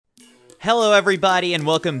Hello, everybody, and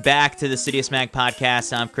welcome back to the Citius Mag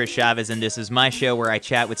podcast. I'm Chris Chavez, and this is my show where I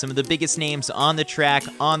chat with some of the biggest names on the track,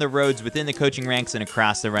 on the roads, within the coaching ranks, and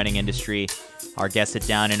across the running industry. Our guests sit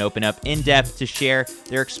down and open up in depth to share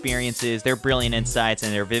their experiences, their brilliant insights,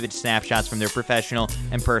 and their vivid snapshots from their professional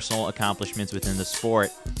and personal accomplishments within the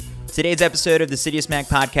sport. Today's episode of the Citius Mag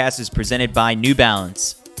podcast is presented by New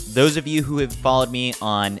Balance. Those of you who have followed me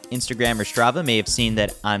on Instagram or Strava may have seen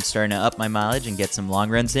that I'm starting to up my mileage and get some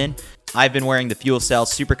long runs in. I've been wearing the Fuel Cell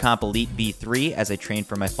Super Comp Elite V3 as I train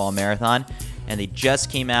for my fall marathon, and they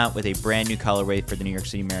just came out with a brand new colorway for the New York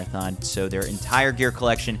City Marathon. So their entire gear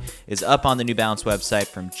collection is up on the New Balance website,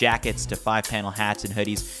 from jackets to 5-panel hats and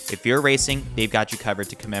hoodies. If you're racing, they've got you covered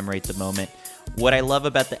to commemorate the moment. What I love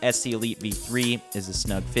about the SC Elite V3 is the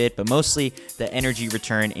snug fit, but mostly the energy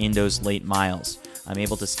return in those late miles. I'm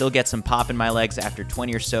able to still get some pop in my legs after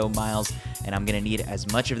 20 or so miles, and I'm going to need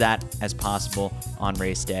as much of that as possible on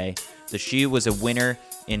race day. The shoe was a winner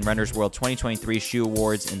in Runner's World 2023 Shoe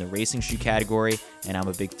Awards in the racing shoe category, and I'm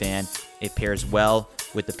a big fan. It pairs well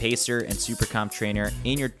with the Pacer and Super Comp trainer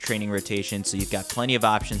in your training rotation, so you've got plenty of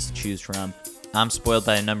options to choose from. I'm spoiled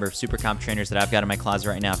by a number of Super Comp trainers that I've got in my closet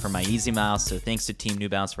right now for my easy miles, so thanks to Team New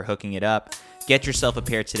Balance for hooking it up. Get yourself a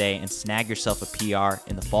pair today and snag yourself a PR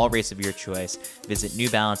in the fall race of your choice. Visit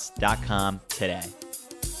newbalance.com today.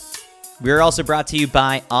 We are also brought to you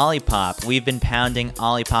by Olipop. We've been pounding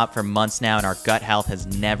Olipop for months now, and our gut health has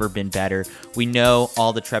never been better. We know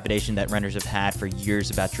all the trepidation that runners have had for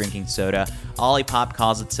years about drinking soda. Olipop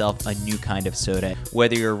calls itself a new kind of soda.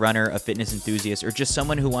 Whether you're a runner, a fitness enthusiast, or just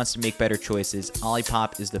someone who wants to make better choices,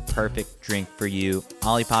 Olipop is the perfect drink for you.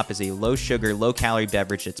 Olipop is a low-sugar, low-calorie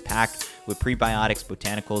beverage that's packed with prebiotics,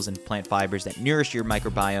 botanicals, and plant fibers that nourish your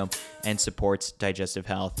microbiome and supports digestive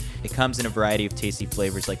health. It comes in a variety of tasty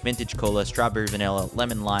flavors like vintage cola, strawberry vanilla,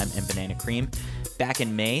 lemon lime, and banana cream. Back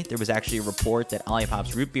in May, there was actually a report that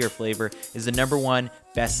Olipop's root beer flavor is the #1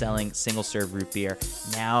 best-selling single-serve root beer.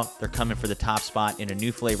 Now they're coming for the top spot in a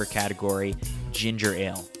new flavor category, ginger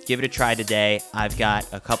ale. Give it a try today. I've got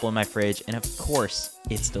a couple in my fridge, and of course,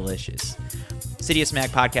 it's delicious. Citius Mag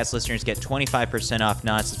podcast listeners get 25% off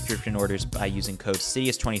non-subscription orders by using code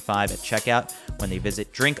CITIUS25 at checkout when they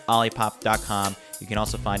visit drinkolipop.com. You can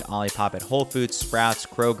also find Olipop at Whole Foods, Sprouts,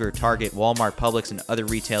 Kroger, Target, Walmart, Publix, and other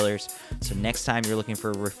retailers. So next time you're looking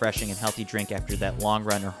for a refreshing and healthy drink after that long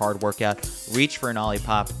run or hard workout, reach for an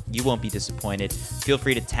Olipop. You won't be disappointed. Feel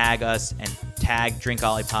free to tag us and tag Drink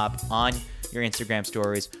Olipop on your Instagram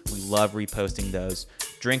stories. We love reposting those.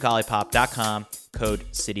 drinkolipop.com, code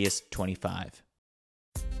CITIUS25.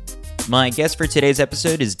 My guest for today's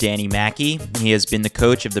episode is Danny Mackey. He has been the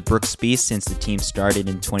coach of the Brooks Beast since the team started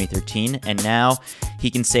in 2013, and now he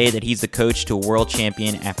can say that he's the coach to a world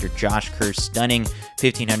champion after Josh Kerr's stunning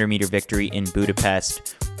 1,500-meter victory in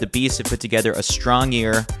Budapest. The Beasts have put together a strong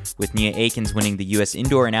year, with Akins winning the U.S.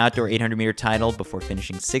 indoor and outdoor 800-meter title before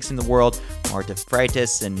finishing 6th in the world. Marta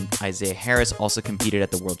Freitas and Isaiah Harris also competed at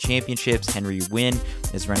the World Championships. Henry Wynn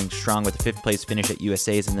is running strong with a 5th-place finish at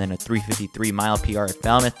USA's and then a 3:53-mile PR at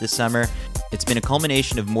Falmouth this summer. It's been a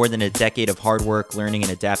culmination of more than a decade of hard work, learning,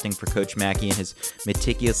 and adapting for Coach Mackey and his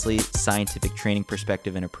meticulously scientific training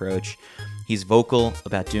perspective and approach. He's vocal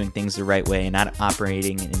about doing things the right way and not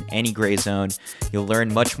operating in any gray zone. You'll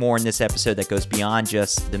learn much more in this episode that goes beyond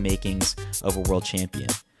just the makings of a world champion.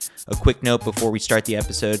 A quick note before we start the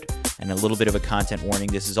episode, and a little bit of a content warning.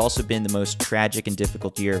 This has also been the most tragic and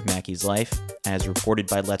difficult year of Mackey's life. As reported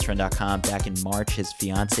by LetsRun.com, back in March, his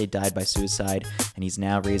fiancée died by suicide, and he's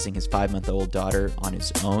now raising his 5-month-old daughter on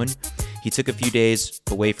his own. He took a few days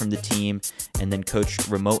away from the team and then coached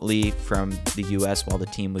remotely from the U.S. while the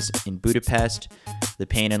team was in Budapest. The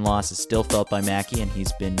pain and loss is still felt by Mackey, and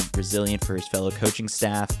he's been resilient for his fellow coaching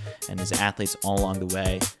staff and his athletes all along the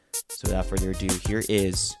way. So without further ado, here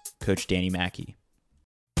is Coach Danny Mackey.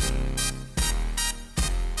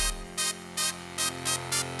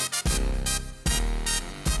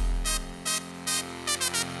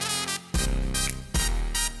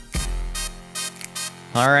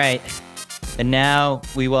 All right, and now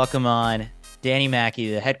we welcome on Danny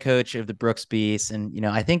Mackey, the head coach of the Brooks Beast. And,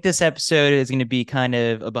 I think this episode is going to be kind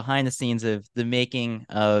of a behind the scenes of the making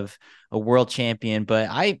of a world champion, but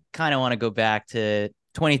I kind of want to go back to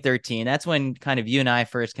 2013. That's when kind of you and I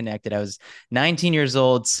first connected. I was 19 years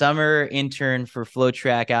old, summer intern for Flow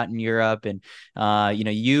Track out in Europe. And,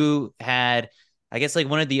 you had, I guess, like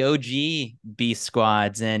one of the OG Beast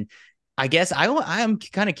squads. And I guess I'm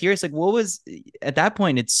kind of curious, like, what was at that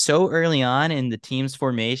point? It's so early on in the team's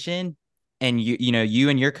formation, and you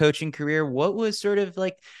and your coaching career. What was sort of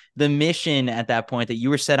like the mission at that point that you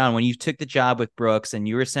were set on when you took the job with Brooks and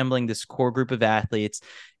you were assembling this core group of athletes?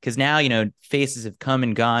 Because now, faces have come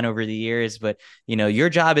and gone over the years, but, your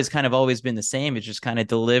job has kind of always been the same. It's just kind of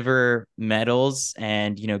deliver medals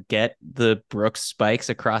and, get the Brooks spikes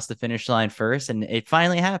across the finish line first. And it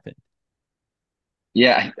finally happened.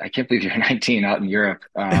 Yeah, I can't believe you're 19 out in Europe.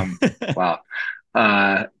 Wow.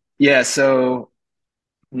 Uh, yeah, so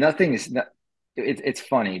nothing is not, it's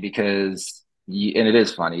funny because and it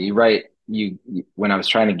is funny. When I was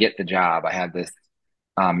trying to get the job, I had this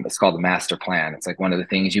it's called the master plan. It's like one of the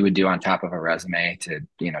things you would do on top of a resume to,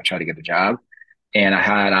 try to get a job. And I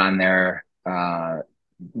had on there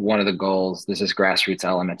one of the goals, this is grassroots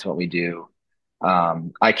element to what we do.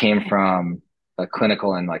 I came from a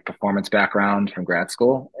clinical and like performance background from grad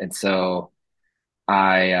school. And so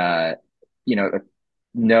I, you know,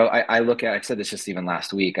 no, I look at, I said this just even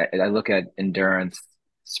last week. I look at endurance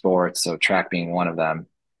sports, so track being one of them,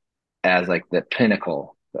 as like the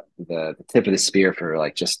pinnacle, the tip of the spear for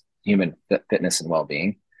like just human fitness and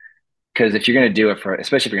well-being. Because if you're going to do it for,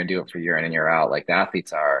 especially if you're going to do it for year in and year out, like the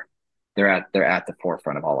athletes are, they're at the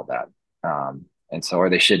forefront of all of that, and so or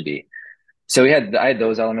they should be. So I had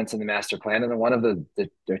those elements in the master plan, and then one of the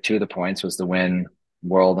two of the points was to win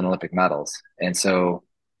world and Olympic medals, and so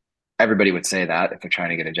everybody would say that if they're trying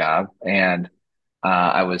to get a job. And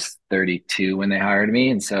I was 32 when they hired me,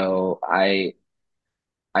 and so I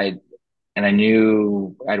and I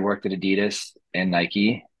knew I'd worked at Adidas and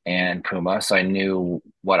Nike and Puma, so I knew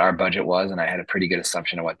what our budget was, and I had a pretty good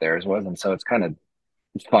assumption of what theirs was. And so it's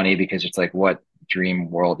funny because it's like, what dream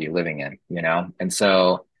world are you living in, you know? And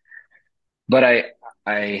so, but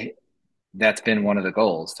I that's been one of the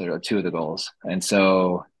goals, or two of the goals, and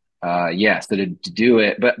so yeah, so to do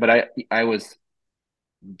it, but I was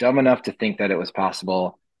dumb enough to think that it was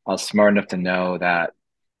possible. I was smart enough to know that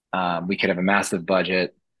we could have a massive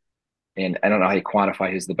budget, and I don't know how you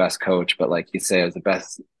quantify who's the best coach, but like you say, I was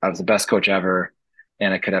the best coach ever,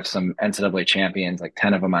 and I could have some NCAA champions, like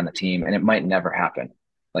 10 of them on the team, and it might never happen.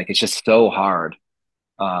 Like it's just so hard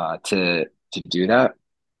to do that.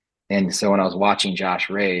 And so when I was watching Josh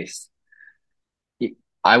race,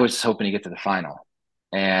 I was hoping to get to the final.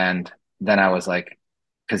 And then I was like,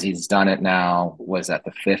 because he's done it now, was at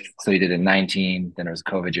the fifth. So he did it in 19, then it was a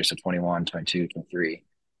COVID year, so 21, 22, 23.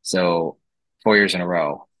 So 4 years in a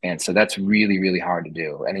row. And so that's really, really hard to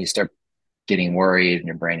do. And you start getting worried in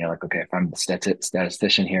your brain. You're like, okay, if I'm the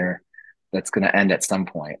statistician here, that's going to end at some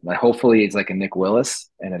point. Like hopefully it's like a Nick Willis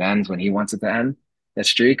and it ends when he wants it to end, that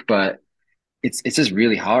streak. But it's just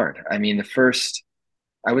really hard. I mean,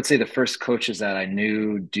 I would say the first coaches that I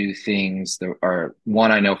knew do things that are,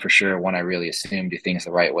 one I know for sure, one I really assume do things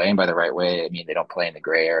the right way. And by the right way, I mean they don't play in the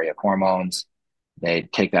gray area of hormones. They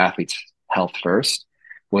take the athlete's health first.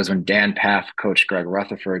 Was when Dan Paff coached Greg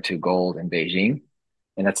Rutherford to gold in Beijing,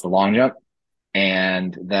 and that's the long jump.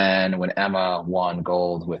 And then when Emma won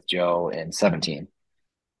gold with Joe in 17.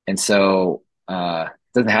 And so it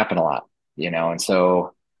doesn't happen a lot, and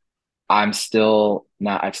so I've still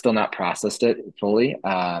not processed it fully.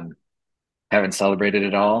 Haven't celebrated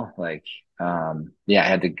it all. Like, yeah, I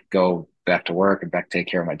had to go back to work and back to take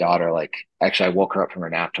care of my daughter. Like, actually, I woke her up from her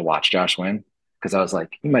nap to watch Josh win because I was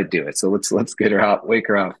like, he might do it. So let's get her out, wake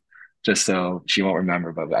her up, just so she won't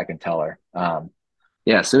remember, but I can tell her.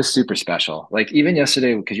 Yeah, so it was super special. Like even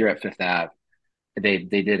yesterday, because you're at Fifth Ave, they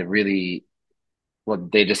did a really well.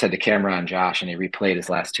 They just had the camera on Josh and he replayed his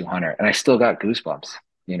last 200, and I still got goosebumps,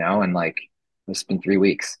 and like it's been 3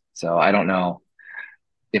 weeks, so I don't know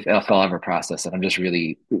if I'll ever process it. I'm just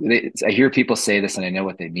really, I hear people say this and I know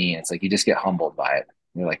what they mean. It's like you just get humbled by it.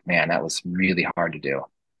 You're like, man, that was really hard to do.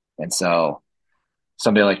 And so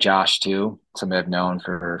somebody like Josh too, somebody I've known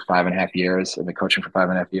for 5.5 years, I've been coaching for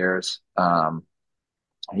 5.5 years.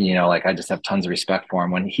 Like I just have tons of respect for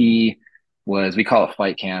him. When he was, we call it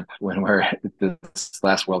fight camp when we're this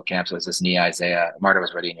last world camp. So it was this knee Isaiah, Marta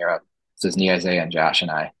was already in Europe. So it's knee Isaiah and Josh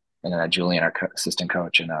and I, and then Julian, our assistant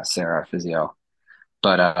coach, and Sarah, our physio.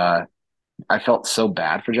 But I felt so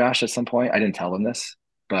bad for Josh at some point. I didn't tell him this,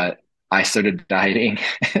 but I started dieting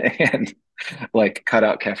and like cut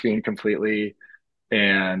out caffeine completely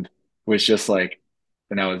and was just like,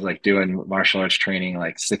 and I was like doing martial arts training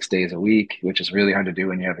like 6 days a week, which is really hard to do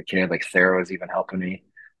when you have a kid. Like Sarah was even helping me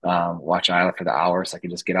watch Isla for the hours so I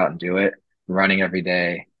could just get out and do it, running every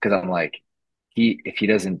day. Cause I'm like, if he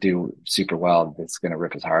doesn't do super well, it's gonna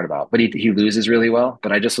rip his heart about. But he loses really well.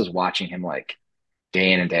 But I just was watching him like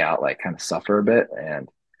day in and day out, like kind of suffer a bit. And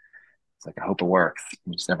it's like, I hope it works.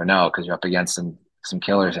 You just never know because you're up against some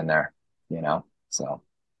killers in there. So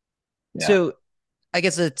yeah. So I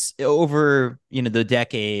guess it's over, the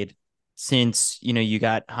decade since, you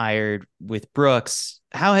got hired with Brooks,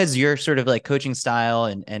 how has your sort of like coaching style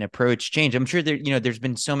and approach changed? I'm sure there's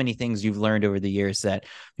been so many things you've learned over the years that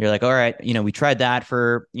you're like, all right, we tried that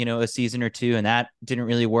for, a season or two and that didn't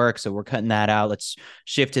really work. So we're cutting that out. Let's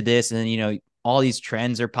shift to this. And then, all these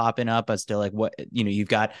trends are popping up as to like what, you've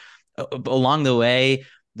got along the way,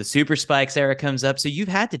 the super spikes era comes up. So you've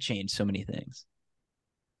had to change so many things.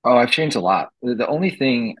 Oh, I've changed a lot. The only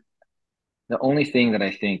thing that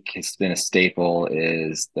I think has been a staple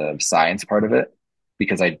is the science part of it,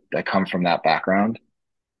 because I come from that background.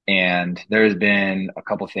 And there's been a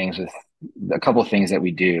couple things that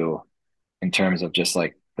we do in terms of just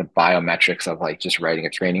like the biometrics of like just writing a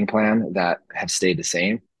training plan that have stayed the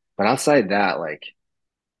same. But outside that, like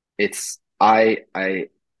I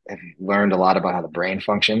have learned a lot about how the brain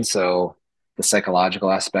functions. So the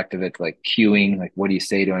psychological aspect of it, like cueing, like what do you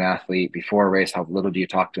say to an athlete before a race? How little do you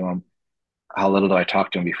talk to them? How little do I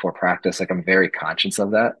talk to them before practice? Like I'm very conscious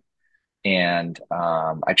of that. And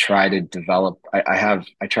I try to develop, I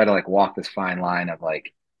try to like walk this fine line of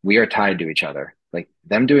like, we are tied to each other. Like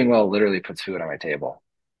them doing well literally puts food on my table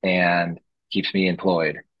and keeps me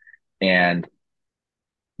employed. And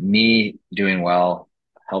me doing well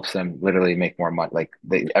helps them literally make more money. Like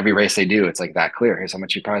every race they do, it's like that clear. Here's how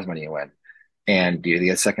much you prize money you win. And do you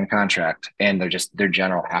get a second contract? And their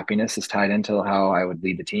general happiness is tied into how I would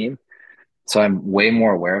lead the team. So I'm way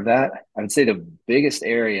more aware of that. I would say the biggest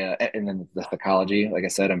area, and then the psychology, like I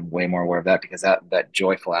said, I'm way more aware of that because that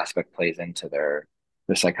joyful aspect plays into their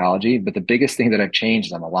psychology. But the biggest thing that I've changed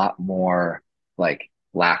is I'm a lot more like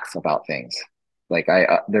lax about things. Like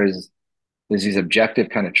there's these objective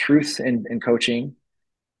kind of truths in coaching.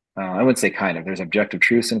 I would say kind of. There's objective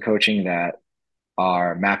truths in coaching that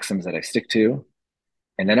are maxims that I stick to,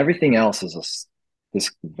 and then everything else is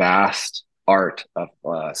this vast art of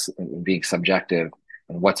being subjective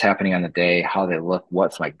and what's happening on the day, how they look,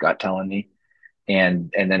 what's my gut telling me,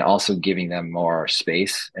 and then also giving them more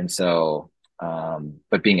space. And so,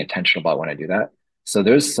 but being intentional about when I do that. So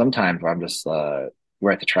there's sometimes where I'm just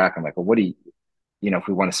we're at the track. I'm like, well, what do if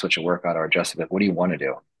we want to switch a workout or adjust it, like, what do you want to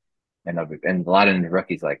do? And a lot of the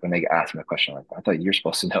rookies, like when they ask me the question, like, I thought you're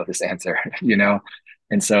supposed to know this answer, you know?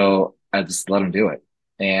 And so I just let them do it.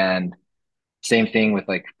 And same thing with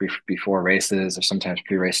like before races or sometimes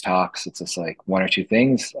pre-race talks. It's just like one or two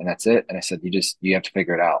things and that's it. And I said, you have to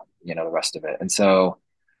figure it out, the rest of it. And so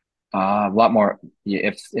a lot more,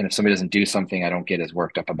 if somebody doesn't do something, I don't get as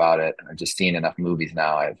worked up about it. I've just seen enough movies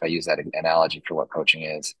now. If I use that analogy for what coaching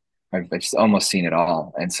is, I've just almost seen it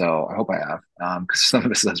all. And so I hope I have, because some of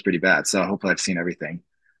this is pretty bad. So hopefully I've seen everything.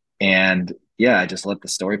 And yeah, I just let the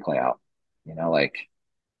story play out, like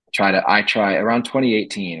I try around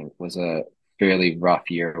 2018 was a fairly rough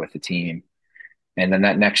year with the team. And then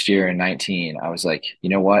that next year in 19, I was like, you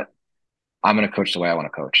know what? I'm going to coach the way I want to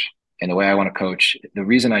coach. And the way I want to coach, the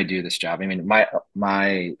reason I do this job, I mean,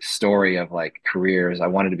 my story of like careers, I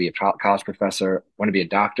wanted to be a college professor, want to be a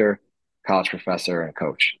doctor, college professor, and a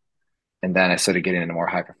coach. And then I started getting into more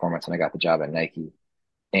high performance and I got the job at Nike.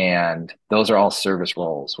 And those are all service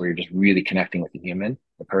roles where you're just really connecting with the human,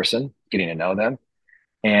 the person, getting to know them.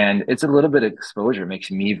 And it's a little bit of exposure. It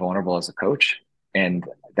makes me vulnerable as a coach. And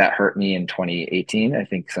that hurt me in 2018. I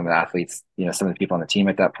think some of the athletes, some of the people on the team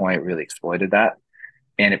at that point really exploited that.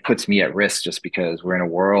 And it puts me at risk just because we're in a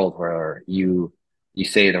world where you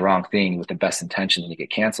say the wrong thing with the best intention and you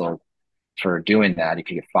get canceled for doing that. You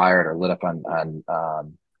could get fired or lit up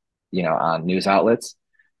on news outlets.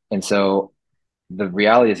 And so the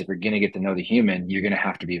reality is if you're going to get to know the human, you're going to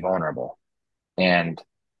have to be vulnerable. And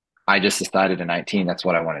I just decided in 19, that's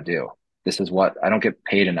what I want to do. This is what I don't get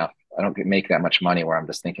paid enough. I don't make that much money where I'm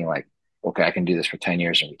just thinking like, okay, I can do this for 10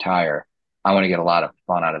 years and retire. I want to get a lot of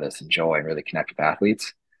fun out of this and joy and really connect with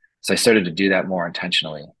athletes. So I started to do that more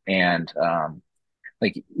intentionally. And I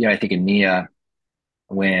think in Nia,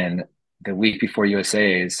 when the week before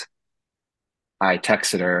USA's, I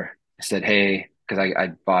texted her, I said, hey, because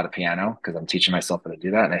I bought a piano because I'm teaching myself how to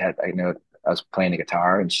do that. And I know I was playing the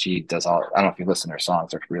guitar and she does I don't know if you listen to her songs,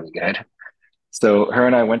 they're really good. So her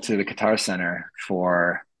and I went to the Guitar Center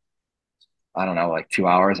for, I don't know, like 2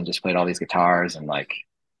 hours and just played all these guitars. And like,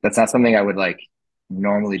 that's not something I would like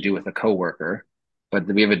normally do with a coworker, but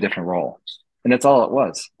we have a different role. And that's all it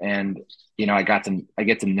was. And, I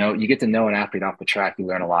get to know, you get to know an athlete off the track, you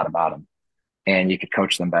learn a lot about them and you could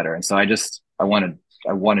coach them better. And so I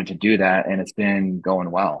wanted to do that and it's been going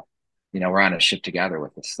well. We're on a ship together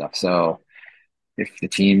with this stuff. So if the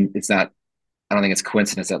team, I don't think it's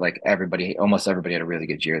coincidence that like almost everybody had a really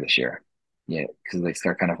good year this year. Yeah, because they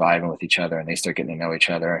start kind of vibing with each other and they start getting to know each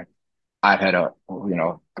other. I've had her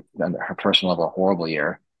personal level, a horrible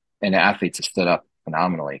year. and the athletes have stood up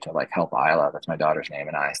phenomenally to like help Isla. That's my daughter's name,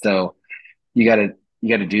 and I. So you got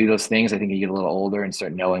to do those things. I think you get a little older and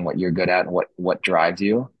start knowing what you're good at and what drives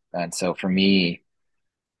you. And so for me,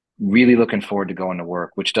 really looking forward to going to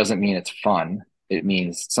work, which doesn't mean it's fun. It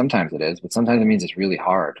means sometimes it is, but sometimes it means it's really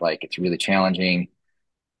hard. Like it's really challenging.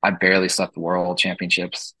 I barely slept the world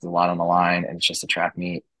championships. There's a lot on the line, and it's just a track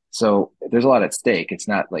meet. So there's a lot at stake. It's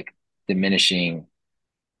not like diminishing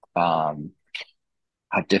um,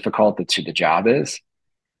 how difficult the job is,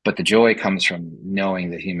 but the joy comes from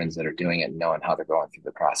knowing the humans that are doing it and knowing how they're going through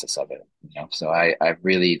the process of it. So I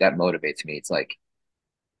really, that motivates me. It's like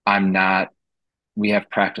I'm not. We have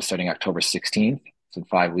practice starting October 16th, so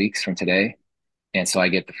 5 weeks from today, and so I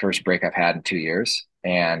get the first break I've had in 2 years,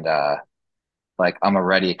 and like I'm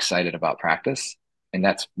already excited about practice, and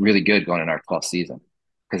that's really good going in our 12th season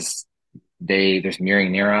because there's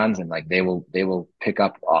mirroring neurons, and like they will pick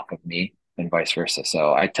up off of me and vice versa.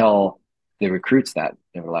 So I tell the recruits that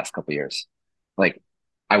over the last couple of years, like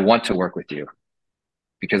I want to work with you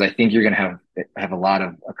because I think you're going to have a lot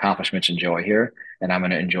of accomplishments and joy here, and I'm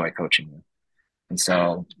going to enjoy coaching you. And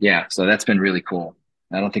so yeah, so that's been really cool.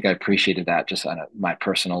 I don't think I appreciated that just on my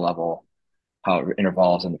personal level, how it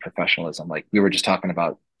involves in the professionalism. Like we were just talking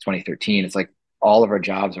about 2013. It's like all of our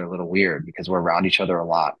jobs are a little weird because we're around each other a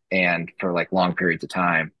lot and for like long periods of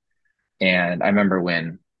time. And I remember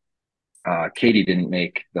when Katie didn't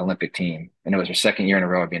make the Olympic team, and it was her second year in a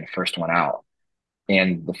row of being the first one out.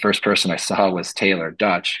 And the first person I saw was Taylor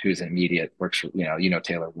Dutch, who's an immediate works,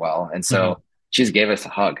 Taylor well. And Hmm. so she just gave us a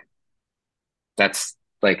hug. That's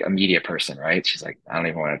like a media person, right? She's like, I don't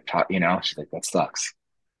even want to talk. She's like, that sucks.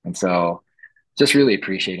 And so just really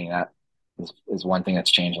appreciating that is one thing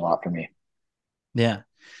that's changed a lot for me. Yeah.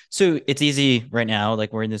 So it's easy right now.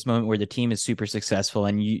 Like we're in this moment where the team is super successful,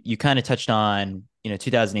 and you kind of touched on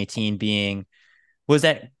 2018 being, was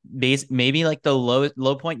that maybe like the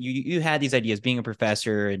low point? You had these ideas being a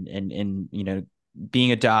professor and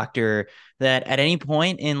being a doctor, that at any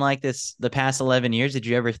point in like the past 11 years did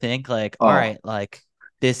you ever think like, all Oh, right, like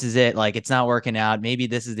this is it, like it's not working out, maybe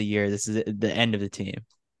this is the year, this is the end of the team?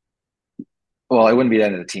 well, it wouldn't be the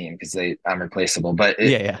end of the team because I'm replaceable, but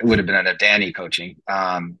it, Yeah, yeah. it would have been under Danny coaching.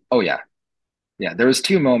 Oh yeah. Yeah. There was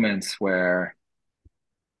two moments where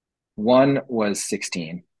one was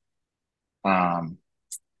 16. Um,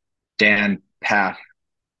 Dan Paff,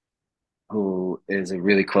 who is a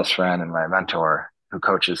really close friend and my mentor, who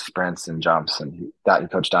coaches sprints and jumps, and he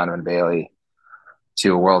coached Donovan Bailey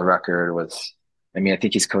to a world record. I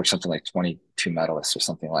think he's coached something like 22 medalists or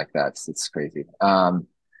something like that. It's crazy.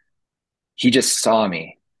 He just saw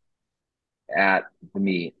me at the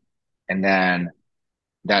meet, and then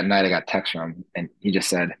that night I got a text from him, and he just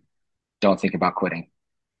said, "Don't think about quitting."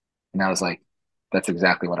 And I was like, "That's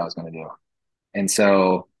exactly what I was going to do." And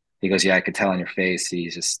so he goes, "Yeah, I could tell on your face." He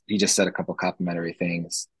just said a couple complimentary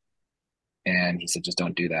things, and he said, "Just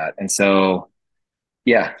don't do that." And so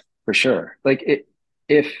yeah, for sure. Like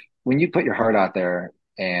if when you put your heart out there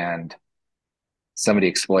and somebody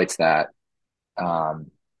exploits that,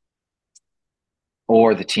 um,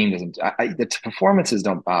 or the team doesn't, the performances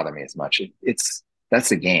don't bother me as much. That's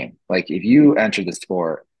the game. Like if you enter the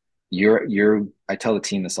sport, I tell the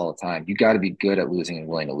team this all the time. You got to be good at losing and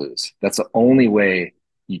willing to lose. That's the only way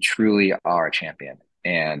you truly are a champion.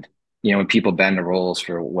 And when people bend the rules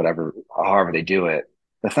for whatever, however they do it,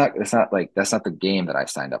 that's not the game that I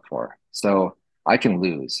signed up for. So I can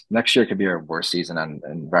lose. Next year could be our worst season on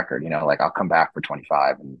record. Like I'll come back for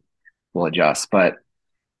 25 and we'll adjust. But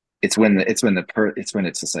it's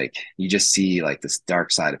just like you just see like this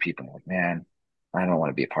dark side of people. Like, man, I don't want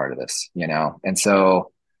to be a part of this. And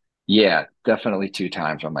so, yeah, definitely two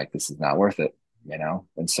times I'm like, this is not worth it.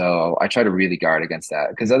 And so I try to really guard against that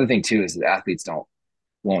because the other thing too is that athletes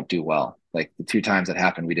won't do well. Like the two times that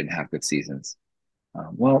happened, we didn't have good seasons.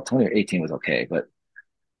 Well, 2018 was okay, but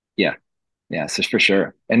yeah, yeah, so for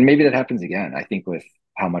sure. And maybe that happens again. I think with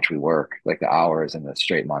how much we work, like the hours and the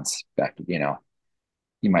straight months back,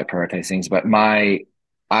 you might prioritize things. But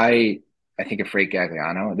I, I think of Frank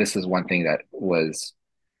Gagliano. This is one thing that was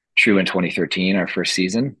true in 2013, our first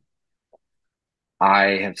season.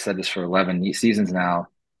 I have said this for 11 seasons now.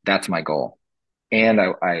 That's my goal, and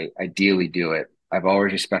I ideally do it. I've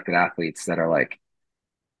always respected athletes that are like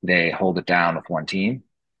they hold it down with one team,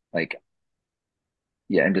 like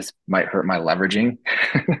yeah, and just might hurt my leveraging,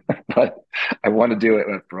 but I want to do it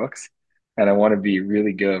with Brooks, and I want to be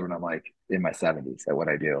really good when I'm like in my 70s at what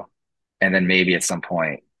I do, and then maybe at some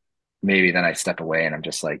point maybe then I step away and I'm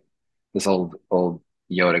just like this old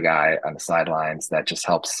Yoda guy on the sidelines that just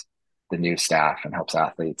helps the new staff and helps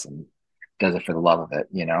athletes and does it for the love of it,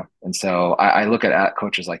 you know? And so I look at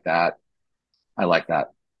coaches like that. I like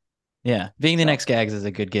that. Yeah, being the So next Gags is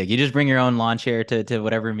a good gig. You just bring your own lawn chair to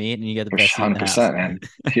whatever meet, and you get the for best seat in the house. 100%, man.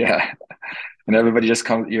 Yeah. And everybody just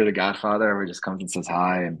comes, you're the Godfather. Everybody just comes and says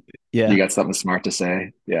hi, and you Yeah. got something smart to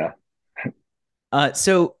say. Yeah.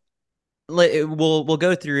 So we'll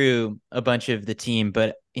go through a bunch of the team,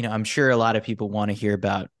 but I'm sure a lot of people want to hear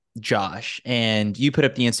about Josh. And you put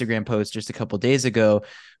up the Instagram post just a couple of days ago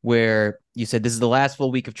where you said this is the last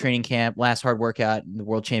full week of training camp, last hard workout in the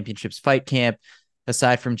World Championships fight camp.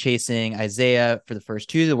 Aside from chasing Isaiah for the first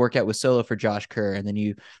two, the workout was solo for Josh Kerr. And then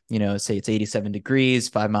say it's 87 degrees,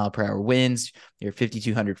 5-mile-per-hour winds, you're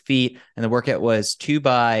 5,200 feet. And the workout was 2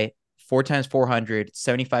 by 4 times 400,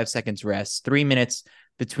 75 seconds rest, 3 minutes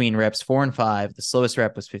between reps 4 and 5. The slowest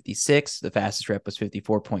rep was 56. The fastest rep was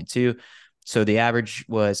 54.2. So the average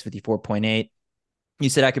was 54.8. You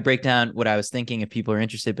said I could break down what I was thinking if people are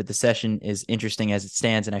interested, but the session is interesting as it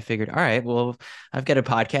stands. And I figured, all right, well, I've got a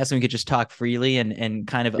podcast and we could just talk freely and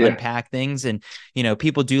kind of Yeah. unpack things. And,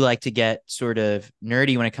 people do like to get sort of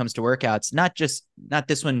nerdy when it comes to workouts, not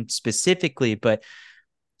this one specifically, but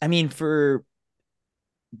I mean,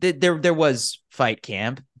 there was fight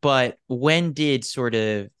camp, but when did sort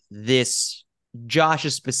of this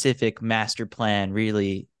Josh's specific master plan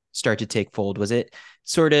really start to take fold? Was it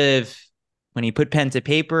sort of when he put pen to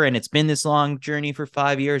paper and it's been this long journey for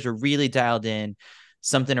 5 years, or really dialed in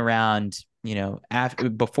something around, after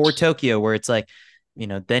before Tokyo, where it's like,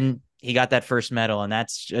 then he got that first medal and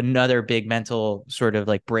that's another big mental sort of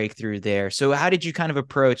like breakthrough there. So how did you kind of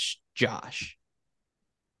approach Josh?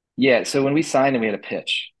 Yeah. So when we signed him, we had a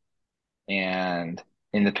pitch, and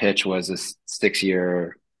in the pitch was a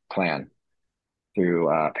 6-year plan through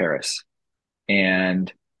Paris.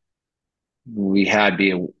 And we had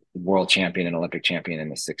be a world champion and Olympic champion in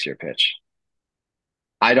the 6-year pitch.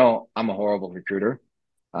 I'm a horrible recruiter.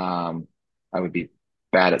 I would be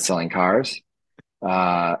bad at selling cars.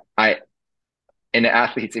 I and the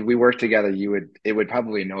athletes, if we worked together, it would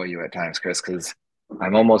probably annoy you at times, Chris, because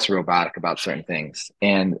I'm almost robotic about certain things.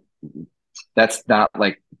 And that's not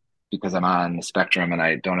like because I'm on the spectrum and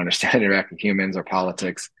I don't understand interact with humans or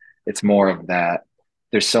politics. It's more of that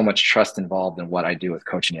there's so much trust involved in what I do with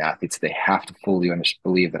coaching the athletes. They have to fully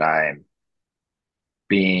believe that I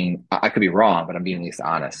could be wrong, but I'm being at least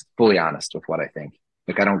honest, fully honest with what I think.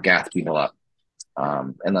 Like I don't gas people up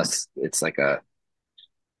unless it's like a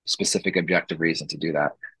specific objective reason to do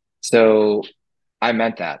that. So I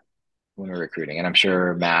meant that when we were recruiting, and I'm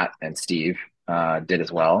sure Matt and Steve did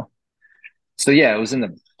as well. So yeah, it was in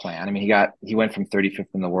the plan. I mean, he went from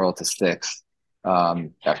 35th in the world to 6th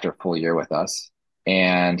after a full year with us,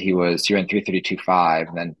 and he ran 3:32.5,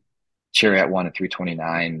 and then Chariot won at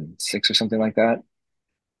 3:29.6 or something like that.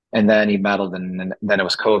 And then he medaled, and then it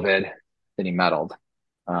was COVID. Then he medaled,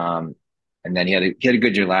 um, and then he had a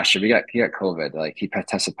good year last year. But he got COVID. Like he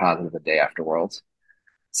tested positive the day after Worlds.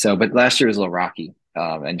 So, but last year was a little rocky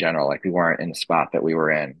in general. Like we weren't in the spot that we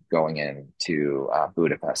were in going into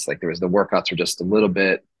Budapest. Like the workouts were just a little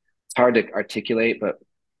bit. It's hard to articulate, but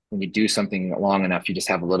when you do something long enough, you just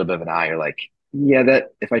have a little bit of an eye. You're like, yeah,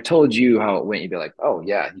 that if I told you how it went, you'd be like, oh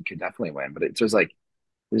yeah, you could definitely win. But it's just like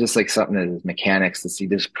there's just like something that is mechanics to see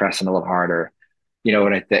this pressing a little harder.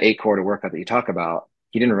 When the 8 quarter workout that you talk about,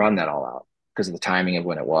 he didn't run that all out because of the timing of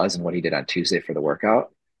when it was and what he did on Tuesday for the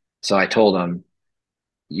workout. So I told him,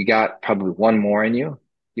 you got probably one more in you,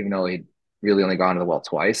 even though he'd really only gone to the well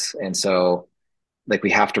twice. And so, like,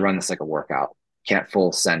 we have to run this like a workout. Can't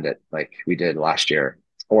full send it like we did last year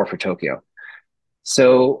or for Tokyo.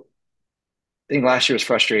 So I think last year was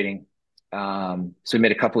frustrating. So we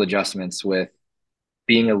made a couple adjustments with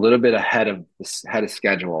being a little bit ahead of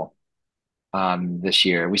schedule this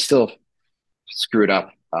year. We still screwed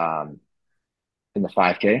up in the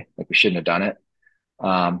 5K. Like we shouldn't have done it.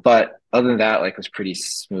 But other than that, like it was pretty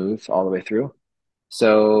smooth all the way through.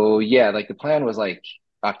 So yeah, like the plan was like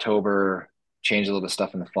October, change a little bit of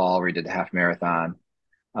stuff in the fall where we did the half marathon.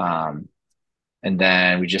 Um, and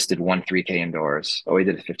then we just did one 3K indoors. Oh, we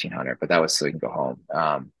did a 1500, but that was so we can go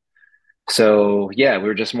home. So yeah, we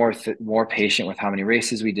were just more patient with how many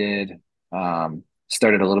races we did.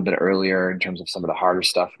 Started a little bit earlier in terms of some of the harder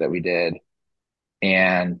stuff that we did.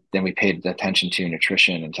 And then we paid attention to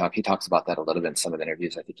nutrition and he talks about that a little bit in some of the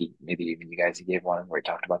interviews. I think maybe even you guys, he gave one where he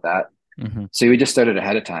talked about that. Mm-hmm. So we just started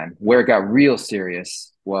ahead of time. Where it got real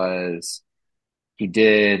serious was he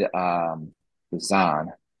did the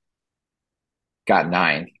Zan, got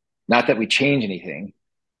 9th. Not that we changed anything,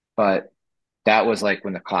 but that was like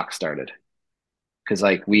when the clock started. Cause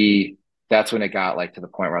like that's when it got like to the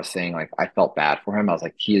point where I was saying like I felt bad for him. I was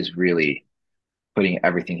like, he is really putting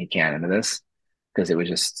everything he can into this because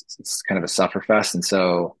it's kind of a suffer fest. And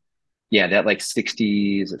so, yeah, that like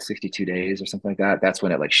 60, is it 62 days or something like that? That's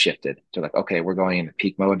when it like shifted to like, okay, we're going into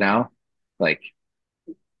peak mode now. Like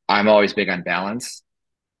I'm always big on balance.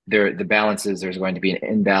 The balance is there's going to be an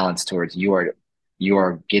imbalance towards you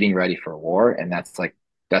are getting ready for war. And that's what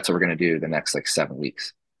we're going to do the next like 7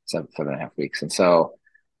 weeks, 7.5 weeks. And so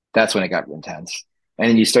that's when it got intense. And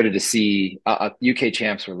then you started to see UK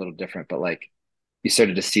champs were a little different, but like you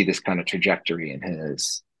started to see this kind of trajectory in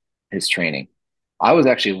his training. I was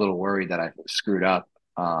actually a little worried that I screwed up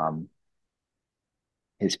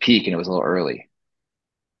his peak and it was a little early.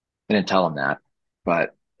 I didn't tell him that,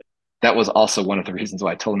 but that was also one of the reasons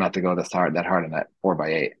why I told him not to go that hard in that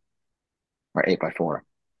 4x8 or 8x4. I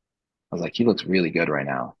was like, he looks really good right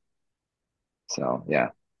now. So yeah.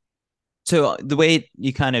 So the way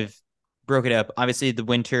you kind of broke it up, obviously the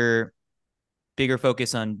winter, bigger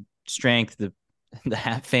focus on strength, the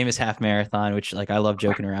famous half marathon, which like I love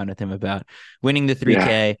joking around with him about winning the 3K.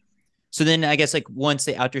 Yeah. So then I guess like once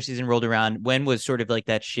the outdoor season rolled around, when was sort of like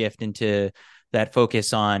that shift into that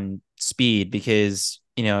focus on speed? Because,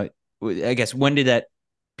 I guess when did that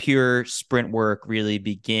pure sprint work really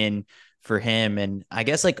begin for him? And I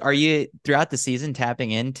guess like, are you throughout the season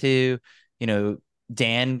tapping into, you know,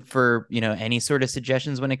 Dan for, any sort of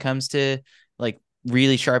suggestions when it comes to like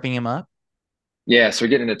really sharpening him up? Yeah. So we're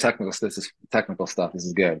getting into technical. This is technical stuff. This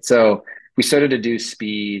is good. So we started to do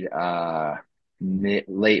speed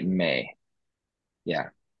late May. Yeah.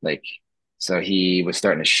 Like, so he was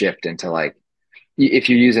starting to shift into like, if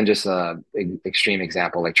you're using just a extreme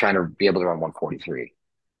example, like trying to be able to run 143,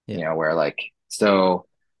 Yeah. where like, so,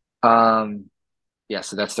 um, yeah,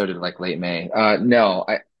 so that started like late May. No,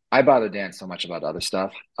 I bother Dan so much about other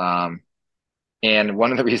stuff. And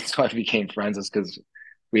one of the reasons why we became friends is because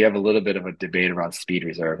we have a little bit of a debate around speed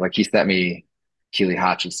reserve. Like he sent me Keely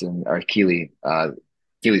Hutchinson or Keely's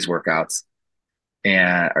workouts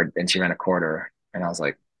and she ran a quarter and I was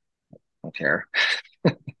like, I don't care.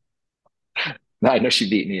 Now I know she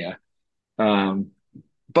beat Nia. Um,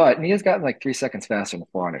 but Nia's gotten like 3 seconds faster in the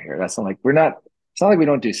 400 here. That's not like it's not like we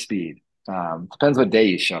don't do speed. Depends what day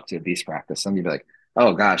you show up to a beast practice. Some people be like,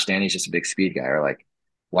 oh gosh, Danny's just a big speed guy, or like,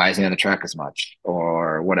 why isn't he on the track as much,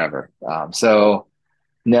 or whatever. So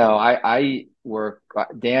no, I work.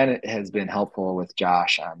 Dan has been helpful with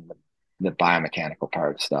Josh on the biomechanical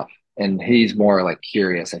part of stuff, and he's more like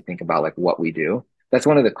curious, I think, about like what we do. That's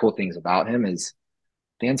one of the cool things about him is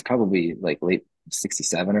Dan's probably like late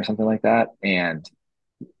 67 or something like that, and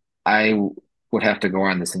I would have to go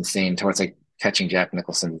on this insane tour. It's like catching Jack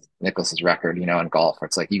Nicklaus's record, in golf, where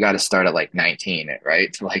it's like you got to start at like 19,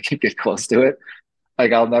 right, to like get close to it.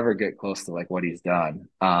 Like I'll never get close to like what he's done.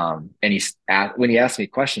 And when he asks me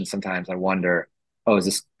questions, sometimes I wonder, oh,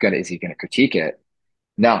 is he gonna critique it?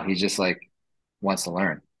 No, he's just like wants to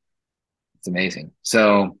learn. It's amazing.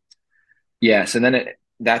 So yeah, so then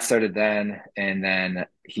that started then, and then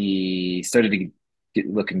he started to get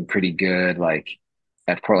looking pretty good, like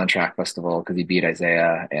at Portland Track Festival because he beat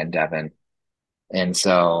Isaiah and Devin, and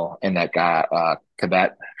that got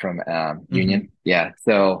Cabet from Mm-hmm. Union. Yeah,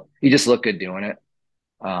 so he just looked good doing it.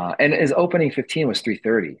 And his opening 15 was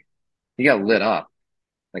 3:30. He got lit up.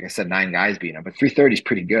 Like I said, 9 guys beat him, but 3:30 is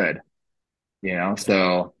pretty good. Yeah.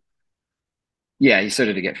 So yeah, he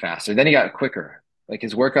started to get faster. Then he got quicker. Like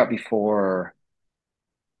his workout before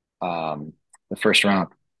um, the first round,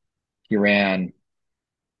 he ran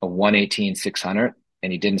a 118 600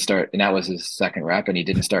 and he didn't start, and that was his second rep, and he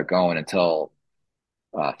didn't start going until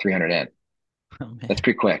 300 in. Oh man. That's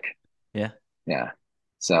pretty quick. Yeah. Yeah.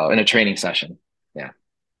 So in a training session. Yeah.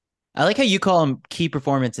 I like how you call them key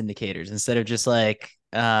performance indicators instead of just like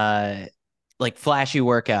flashy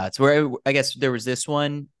workouts. Where I guess there was this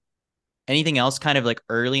one. Anything else kind of like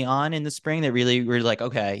early on in the spring that really were like,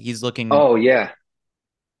 okay, he's looking. Oh yeah.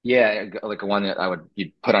 Yeah. Like one that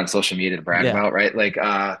you'd put on social media to brag Yeah. about, right? Like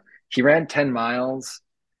he ran 10 miles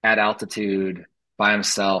at altitude by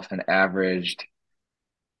himself and averaged,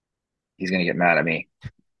 he's gonna get mad at me.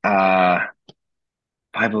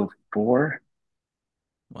 5:04.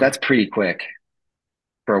 Wow. That's pretty quick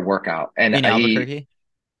for a workout. And In Albuquerque.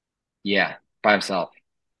 yeah, by himself.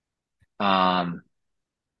 Um,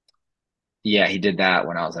 yeah, he did that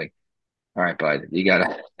when I was like, all right, bud, you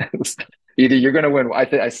gotta either you're gonna win.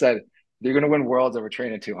 I said you're gonna win worlds over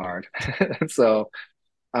training too hard. So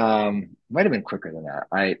might have been quicker than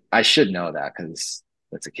that. I should know that because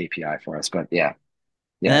that's a KPI for us. But yeah, And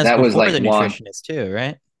yeah, that's that was before like the one. nutritionist too,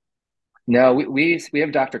 right? No, we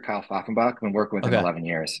have Dr. Kyle Falkenbach. Been working with him Okay. 11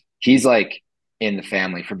 years. He's like in the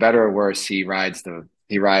family, for better or worse. He rides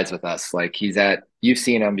with us. Like you've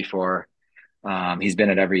seen him before. He's been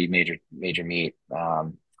at every major meet.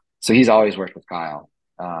 So he's always worked with Kyle.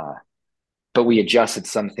 But we adjusted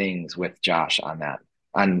some things with Josh on that,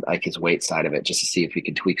 on like his weight side of it, just to see if we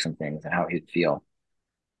could tweak some things and how he'd feel.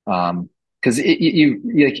 Because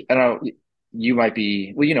like, I don't know, you might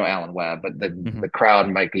be, well, you know Alan Webb, but Mm-hmm. the crowd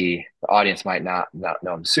might be, the audience might not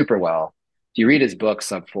know him super well. If you read his book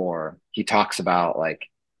Sub 4, he talks about like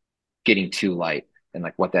getting too light and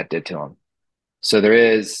like what that did to him. So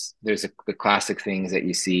the classic things that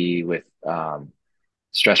you see with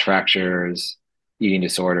stress fractures, eating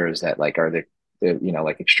disorders that like are the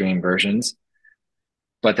like extreme versions.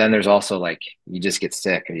 But then there's also like you just get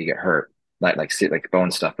sick or you get hurt, like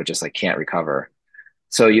bone stuff, but just like can't recover.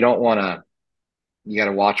 So you don't want to. You got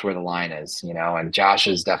to watch where the line is, And Josh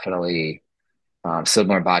is definitely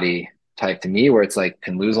similar body type to me, where it's like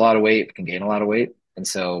can lose a lot of weight, can gain a lot of weight, and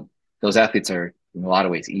so those athletes are in a lot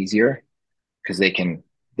of ways easier because they can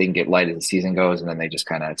get light as the season goes, and then they just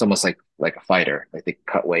kind of it's almost like a fighter, like they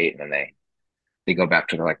cut weight and then they go back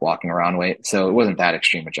to their like walking around weight. So it wasn't that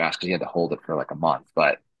extreme with Josh because he had to hold it for like a month,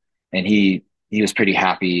 but and he was pretty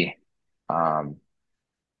happy. Um,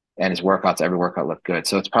 and his workouts, every workout looked good.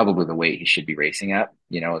 So it's probably the weight he should be racing at,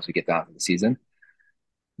 as we get down to the season.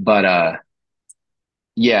 But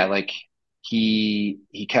yeah, like he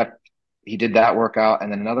did that workout,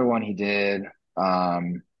 and then another one he did it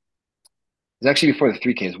was actually before the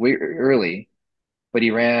 3Ks, way early, but we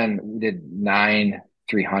did 9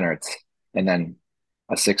 300s and then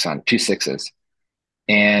two sixes.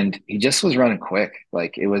 And he just was running quick.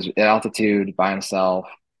 Like it was at altitude by himself.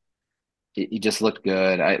 He just looked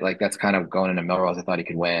good. I like that's kind of going into Melrose. I thought he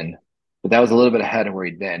could win, but that was a little bit ahead of where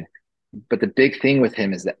he'd been. But the big thing with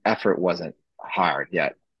him is the effort wasn't hard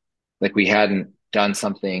yet. Like we hadn't done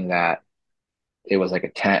something that it was like a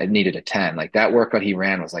 10, it needed a 10. Like that workout he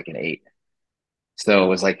ran was like an 8. So it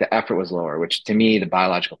was like the effort was lower, which to me, the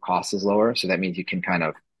biological cost is lower. So that means you can kind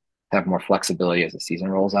of have more flexibility as the season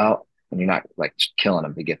rolls out and you're not like killing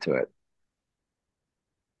them to get to it.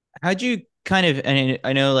 How'd you kind of, and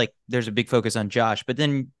I know like there's a big focus on Josh, but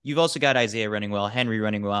then you've also got Isaiah running well, Henry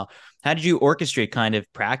running well. How did you orchestrate kind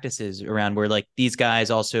of practices around where like these guys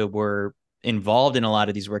also were involved in a lot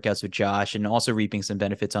of these workouts with Josh and also reaping some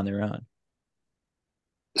benefits on their own?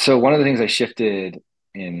 So one of the things I shifted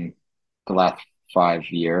in the last 5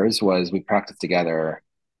 years was we practiced together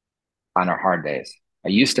on our hard days. I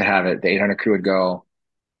used to have it, the 800 crew would go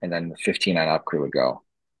and then the 15 and up crew would go.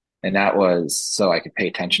 And that was so I could pay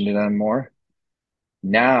attention to them more.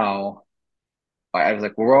 Now I was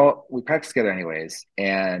like, we practice together anyways,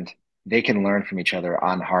 and they can learn from each other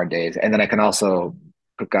on hard days. And then I can also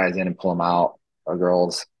put guys in and pull them out or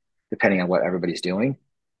girls, depending on what everybody's doing.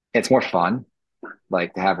 It's more fun,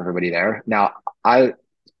 like to have everybody there. Now,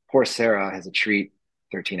 poor Sarah has to treat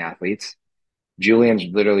 13 athletes. Julian's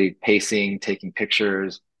literally pacing, taking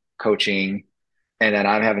pictures, coaching, and then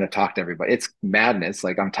I'm having to talk to everybody. It's madness.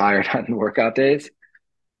 Like I'm tired on workout days,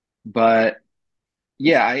 but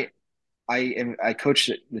yeah, I coach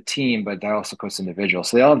the team, but I also coach individuals.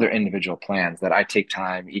 So they all have their individual plans that I take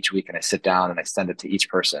time each week and I sit down and I send it to each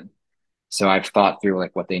person. So I've thought through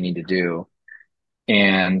like what they need to do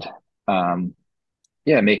and um,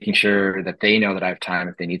 yeah, making sure that they know that I have time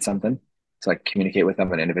if they need something. So I communicate with them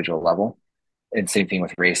at an individual level. And same thing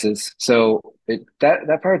with races. So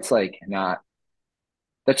that part's like not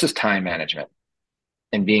that's just time management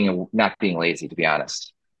and not being lazy, to be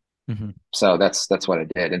honest. Mm-hmm. So that's what I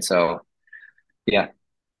did. And so yeah,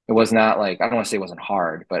 it was not like I don't want to say it wasn't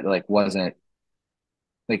hard, but like wasn't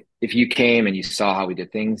like if you came and you saw how we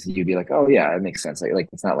did things, you'd be like, oh yeah, it makes sense. Like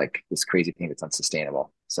it's not like this crazy thing that's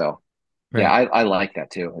unsustainable. So yeah, Right. I like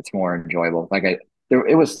that too. It's more enjoyable. It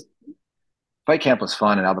was fight camp was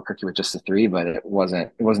fun in Albuquerque with just the three, but it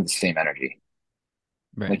wasn't the same energy.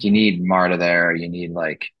 Right. Like you need Marta there, you need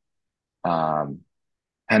like um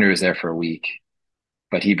Henry was there for a week,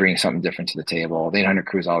 but he brings something different to the table. The 800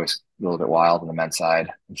 crew is always a little bit wild on the men's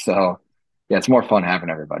side. So yeah, it's more fun having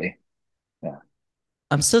everybody. Yeah.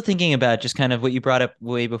 I'm still thinking about just kind of what you brought up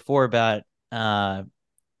way before about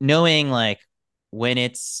knowing like when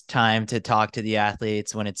it's time to talk to the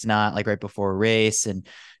athletes, when it's not like right before a race, and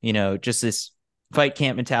just this fight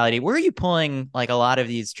camp mentality. Where are you pulling like a lot of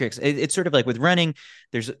these tricks? It's sort of like with running,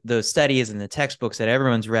 there's those studies and the textbooks that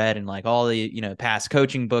everyone's read and like all the past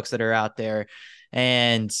coaching books that are out there.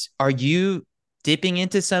 And are you dipping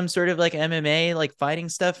into some sort of like MMA like fighting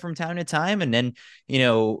stuff from time to time? And then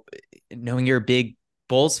knowing you're a big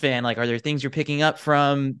Bulls fan, like are there things you're picking up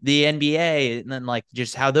from the NBA and then like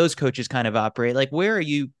just how those coaches kind of operate? Like where are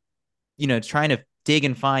you, trying to dig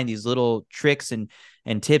and find these little tricks and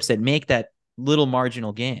tips that make that little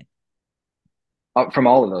marginal gain? From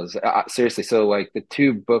all of those, seriously. So like the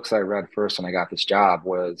two books I read first when I got this job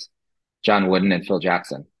was John Wooden and Phil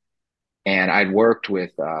Jackson, and I'd worked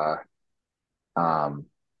with um, a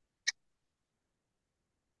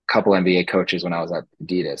couple NBA coaches when I was at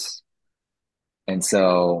Adidas, and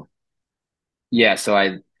so yeah,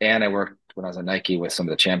 I worked when I was at Nike with some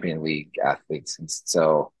of the Champion League athletes, and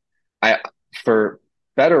so I, for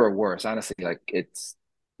better or worse, honestly, like it's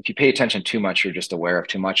if you pay attention too much, you're just aware of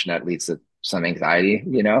too much, and that leads to some anxiety,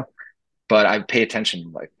 you know. But I pay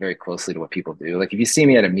attention like very closely to what people do. Like if you see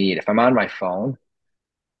me at a meet, if I'm on my phone,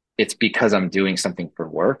 it's because I'm doing something for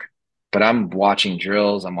work, but I'm watching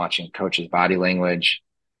drills, I'm watching coaches' body language.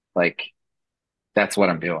 Like that's what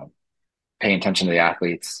I'm doing, paying attention to the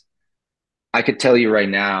athletes. I could tell you right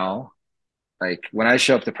now, like when I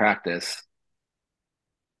show up to practice,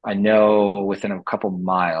 I know within a couple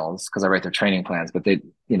miles because I write their training plans, but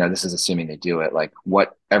this is assuming they do it, like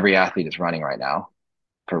what every athlete is running right now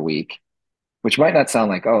per week, which might not sound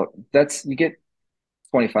like, oh, that's you get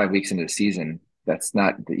 25 weeks into the season. That's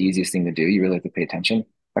not the easiest thing to do. You really have to pay attention.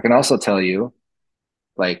 I can also tell you,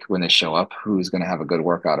 like when they show up, who's going to have a good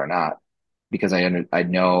workout or not, because I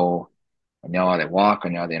know how they walk, I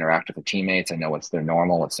know how they interact with the teammates, I know what's their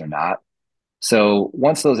normal, what's their not. So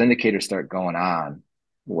once those indicators start going on,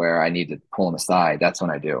 where I need to pull them aside, that's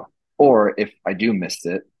when I do. Or if I do miss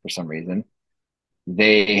it for some reason,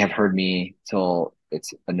 they have heard me till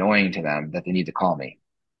it's annoying to them that they need to call me.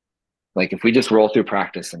 Like if we just roll through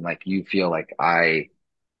practice and like you feel like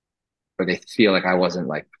or they feel like I wasn't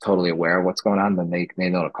like totally aware of what's going on, then they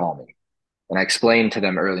know to call me. And I explained to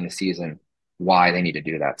them early in the season why they need to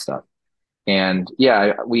do that stuff. And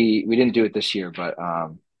yeah, we didn't do it this year, but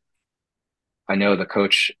I know the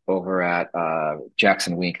coach over at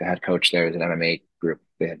Jackson Wink, the head coach there is an MMA group.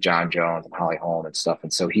 They had John Jones and Holly Holm and stuff,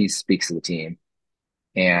 and so he speaks to the team,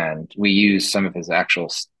 and we use some of his actual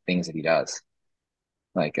things that he does.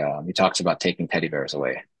 Like he talks about taking teddy bears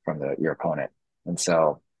away from your opponent, and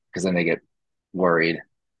so because then they get worried,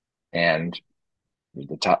 and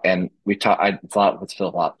we talk. I thought it's a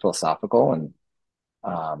lot philosophical, and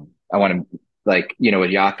I want to like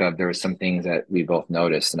with Jakob, there was some things that we both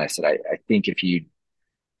noticed, and I said I think if you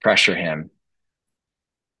pressure him,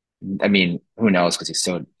 I mean, who knows because he's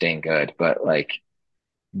so dang good, but like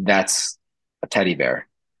that's a teddy bear.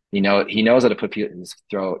 He knows how to put his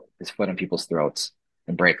foot in people's throats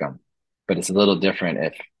and break them, but it's a little different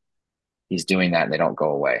if he's doing that and they don't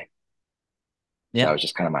go away. Yeah. That was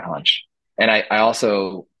just kind of my hunch. And I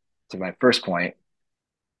also, to my first point,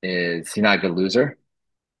 is he's not a good loser.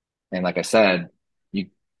 And like I said, you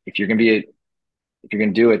if you're gonna be if you're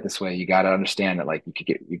gonna do it this way, you got to understand that like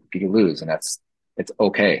you could lose, and it's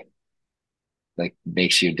okay. Like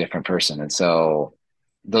makes you a different person. And so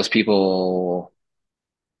those people,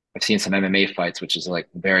 I've seen some MMA fights, which is like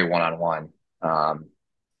very one-on-one,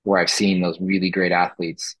 where I've seen those really great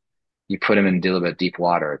athletes. You put them in a little bit of deep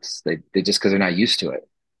water. They just because they're not used to it.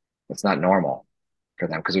 It's not normal for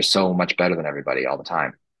them because they're so much better than everybody all the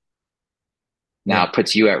time. Now Yeah. it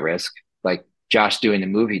puts you at risk. Like Josh doing the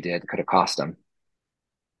move he did could have cost him,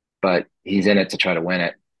 but he's in it to try to win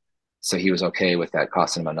it. So he was okay with that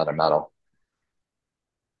costing him another medal.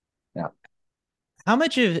 Yeah. How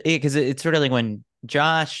much of it, because it's sort of like when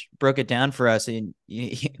Josh broke it down for us and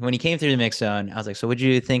when he came through the mix zone, I was like, so what did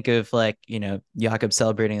you think of like, Jakob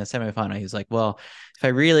celebrating the semifinal? He was like, well, if I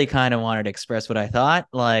really kind of wanted to express what I thought,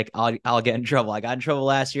 like I'll get in trouble. I got in trouble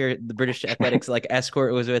last year. The British Athletics like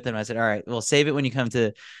escort was with him. I said, all right, well, save it when you come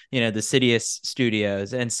to, the Sidious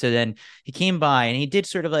studios. And so then he came by and he did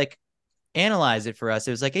sort of like analyze it for us.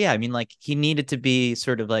 It was like, yeah, I mean, like he needed to be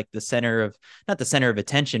sort of like not the center of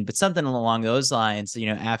attention, but something along those lines,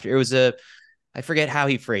 after it was I forget how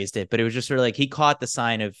he phrased it, but it was just sort of like he caught the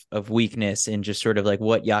sign of weakness in just sort of like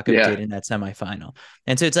what Jakob Yeah. did in that semifinal.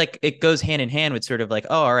 And so it's like it goes hand in hand with sort of like,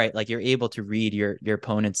 oh, all right, like you're able to read your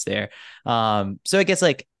opponents there. So I guess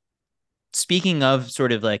like speaking of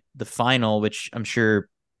sort of like the final, which I'm sure,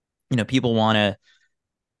 people want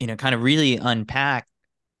to, kind of really unpack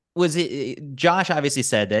was it Josh obviously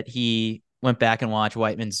said that he went back and watched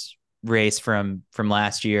Whiteman's race from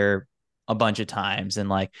last year a bunch of times and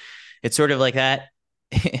like it's sort of like that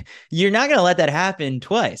you're not going to let that happen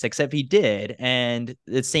twice except he did and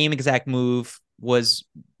the same exact move was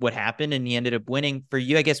what happened and he ended up winning for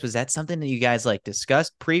you. I guess was that something that you guys like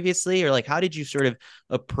discussed previously or like how did you sort of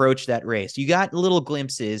approach that race? You got little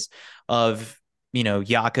glimpses of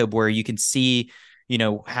Jakob where you can see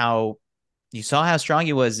how you saw how strong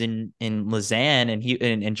he was in Lausanne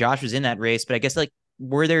and Josh was in that race. But I guess like,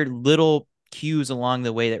 were there little cues along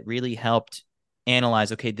the way that really helped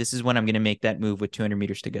analyze, okay, this is when I'm going to make that move with 200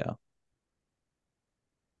 meters to go?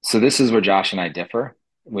 So this is where Josh and I differ,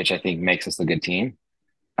 which I think makes us a good team.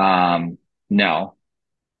 Um, no,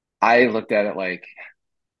 I looked at it like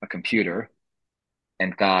a computer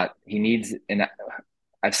and thought he needs, and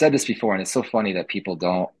I've said this before, and it's so funny that people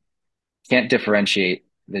can't differentiate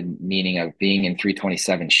the meaning of being in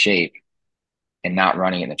 327 shape and not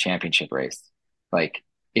running in the championship race. Like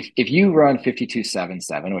if you run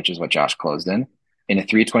 52.77, which is what Josh closed in a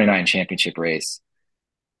 329 championship race,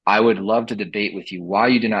 I would love to debate with you why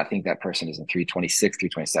you do not think that person is in 326,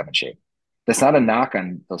 327 shape. That's not a knock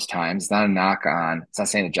on those times. It's not a knock on, it's not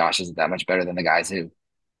saying that Josh isn't that much better than the guys who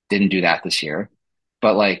didn't do that this year.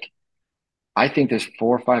 But like, I think there's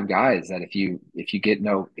 4 or 5 guys that if you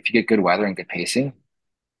get good weather and good pacing,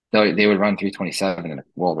 they would run 327 in the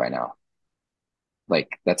world right now.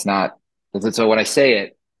 Like that's not, so when I say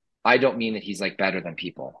it, I don't mean that he's like better than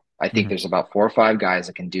people. I think Mhm. there's about 4 or 5 guys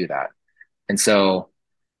that can do that. And so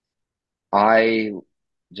I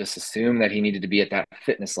just assumed that he needed to be at that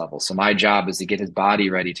fitness level. So my job is to get his body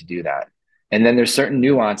ready to do that. And then there's certain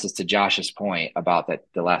nuances to Josh's point about that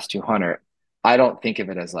the last 200. I don't think of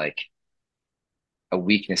it as like a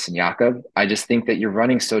weakness in Jakob. I just think that you're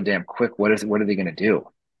running so damn quick. What are they going to do?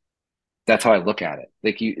 That's how I look at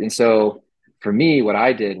it. And so for me, what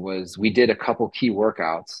I did was we did a couple key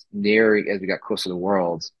workouts near as we got closer to the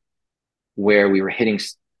Worlds where we were hitting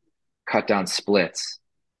cut down splits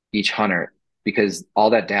each hunter because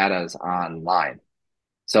all that data is online.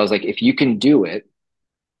 So I was like, if you can do it,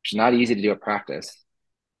 which is not easy to do at practice,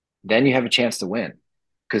 then you have a chance to win.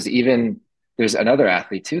 Because even there's another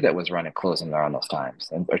athlete too that was running closing around those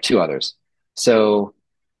times, or 2 others. So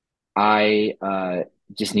I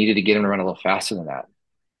just needed to get him to run a little faster than that.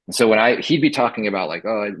 And so he'd be talking about like,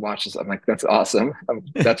 oh, I watch this. I'm like, that's awesome.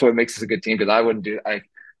 That's what makes us a good team because I wouldn't do.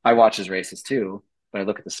 I watch his races too, but I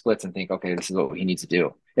look at the splits and think, okay, this is what he needs to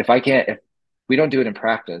do. If we don't do it in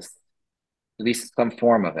practice, at least some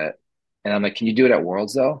form of it, and I'm like, can you do it at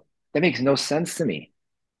Worlds though? That makes no sense to me.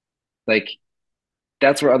 Like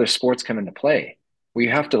that's where other sports come into play. Where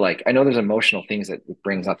you have to like, I know there's emotional things that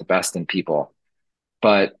brings out the best in people,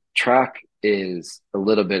 but track is a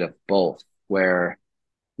little bit of both where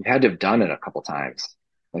you've had to have done it a couple times.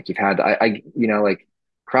 Like you've had, like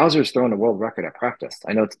Krauser's throwing a world record at practice.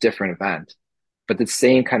 I know it's a different event, but the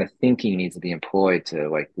same kind of thinking needs to be employed to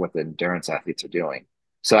like what the endurance athletes are doing.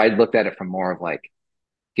 So I looked at it from more of like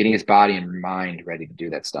getting his body and mind ready to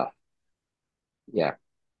do that stuff. Yeah.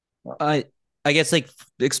 I I guess like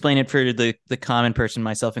explain it for the common person,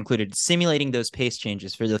 myself included. Simulating those pace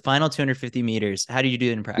changes for the final 250 meters. How do you do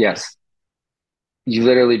it in Yes. practice? You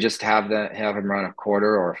literally just have him run a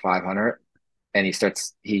quarter or a 500 and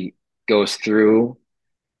he goes through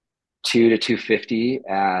 2 to 250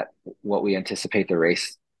 at what we anticipate the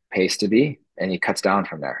race pace to be, and he cuts down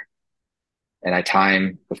from there. And I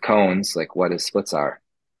time with cones like what his splits are.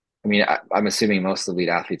 I mean, I'm assuming most of the lead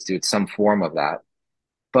athletes do some form of that,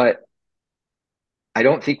 but I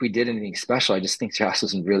don't think we did anything special. I just think Josh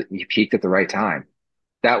was he peaked at the right time.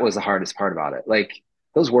 That was the hardest part about it. Like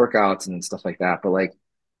those workouts and stuff like that. But like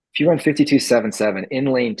if you run 52.77 in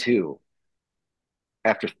lane 2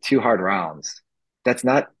 after 2 hard rounds, that's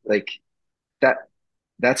not like that.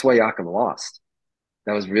 That's why Jakob lost.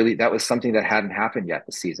 That was something that hadn't happened yet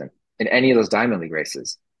this season in any of those Diamond League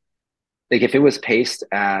races. Like if it was paced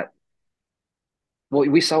at, well,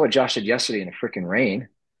 we saw what Josh did yesterday in the freaking rain,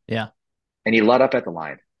 Yeah. and he let up at the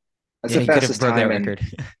line. That's Yeah, the he could have fastest broke that time in, record.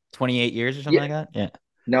 28 years or something yeah, like that. Yeah.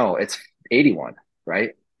 no, it's 81,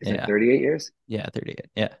 right? Isn't it Yeah. 38 years? Yeah, 38.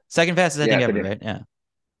 Yeah. Second fastest I Yeah, think ever, right? Yeah.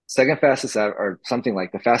 second fastest ever, or something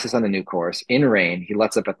like the fastest on the new course in rain. He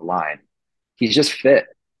lets up at the line. He's just fit.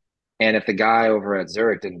 And if the guy over at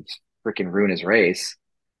Zurich didn't freaking ruin his race,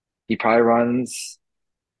 he probably runs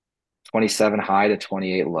 27 high to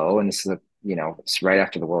 28 low. And this is it's right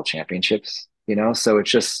after the world championships, so it's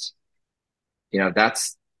just,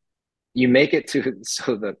 that's, you make it to,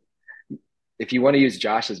 so that if you want to use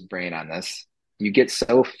Josh's brain on this, you get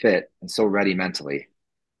so fit and so ready mentally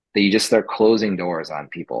that you just start closing doors on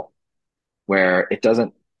people where it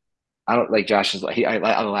doesn't, I don't like Josh is like, I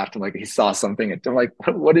laughed. I'm like, he saw something. I'm like,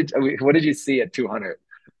 what did you see at 200?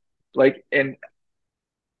 Like, and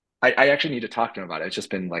I actually need to talk to him about it. It's just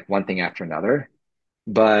been like one thing after another.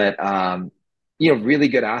 But really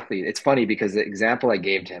good athlete. It's funny because the example I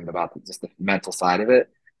gave to him about just the mental side of it,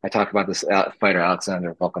 I talk about this fighter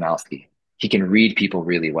Alexander Volkanovski. He can read people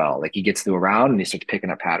really well. Like he gets through a round and he starts picking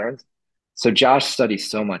up patterns. So Josh studies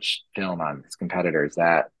so much film on his competitors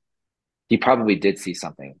that he probably did see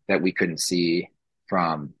something that we couldn't see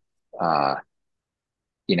from our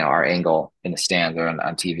angle in the stands or on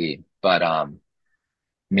TV. But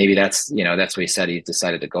maybe that's what he said. He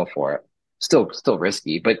decided to go for it. Still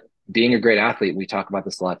risky, but being a great athlete, we talk about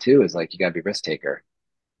this a lot too, is like, you gotta be risk taker.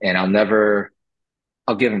 And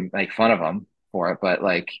I'll give him, like, fun of him for it, but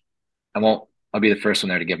like, I won't, I'll be the first one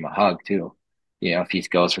there to give him a hug too. If he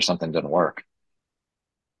goes for something that doesn't work.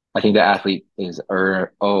 I think the athlete is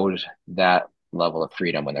owed that level of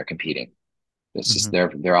freedom when they're competing. It's just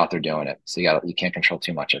Mhm. they're out there doing it. So you can't control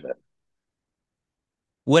too much of it.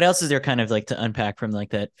 What else is there kind of like to unpack from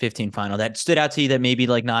like that 15 final that stood out to you that maybe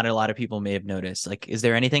like not a lot of people may have noticed? Like, is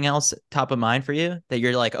there anything else top of mind for you that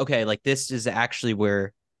you're like, okay, like this is actually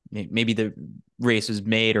where maybe the race was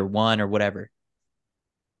made or won or whatever?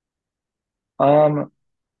 Um,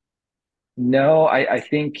 no, I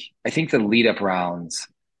think the lead up rounds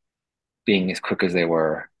being as quick as they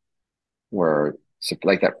were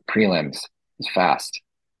like that prelims was fast.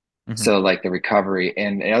 Mm-hmm. So like the recovery,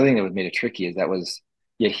 and the other thing that was made it tricky is that was,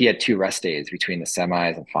 yeah, he had 2 rest days between the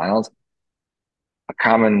semis and finals. A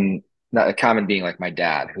common Not a common being like my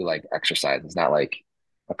dad who like exercises, not like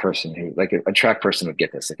a person who like a track person would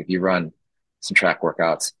get this. Like if you run some track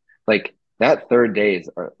workouts, like that third day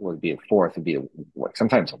would be a fourth would be like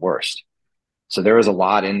sometimes the worst. So there was a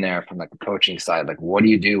lot in there from like the coaching side. Like, what do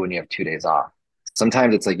you do when you have 2 days off?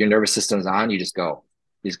 Sometimes it's like your nervous system's on, you just go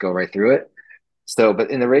right through it. So,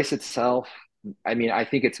 but in the race itself, I mean, I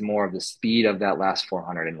think it's more of the speed of that last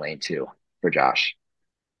 400 in lane two for Josh.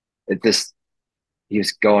 It just He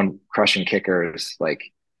was going crushing kickers, like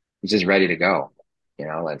he's just ready to go.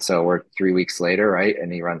 And so we're 3 weeks later, right?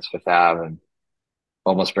 And he runs Fifth Ave and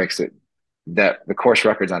almost breaks it. That the course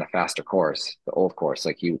record's on a faster course, the old course.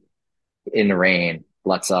 Like you in the rain,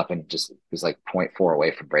 lets up and just was like point 0.4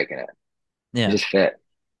 away from breaking it. He Yeah. just fit.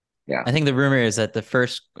 Yeah. I think the rumor is that the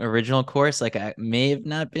first original course, like, I may have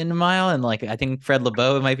not been a mile, and like I think Fred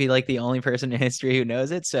LeBeau might be like the only person in history who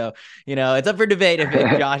knows it. So it's up for debate if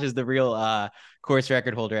Josh is the real course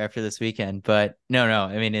record holder after this weekend. But no,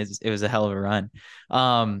 I mean it was a hell of a run.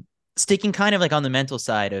 Sticking kind of like on the mental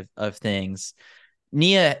side of things,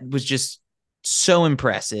 Nia was just so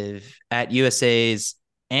impressive at USA's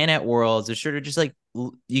and at Worlds. It's sort of just like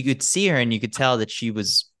you could see her and you could tell that she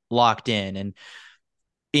was locked in. And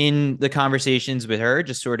in the conversations with her,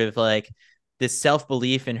 just sort of like this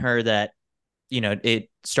self-belief in her that, it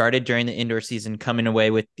started during the indoor season, coming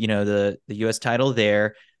away with, the US title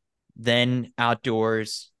there, then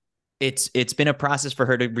outdoors. It's been a process for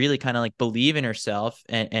her to really kind of like believe in herself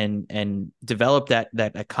and develop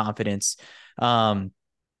that confidence. Um,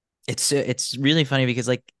 it's really funny because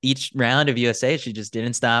like each round of USA, she just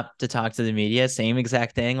didn't stop to talk to the media. Same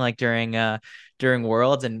exact thing like during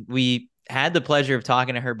Worlds, and we had the pleasure of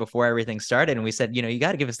talking to her before everything started, and we said, you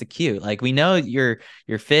got to give us the cue. Like we know you're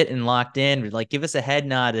fit and locked in. Like give us a head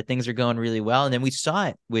nod that things are going really well, and then we saw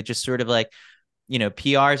it with just sort of like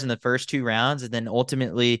PRs in the first 2 rounds, and then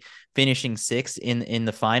ultimately finishing sixth in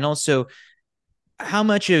the final. So how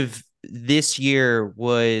much of this year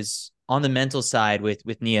was on the mental side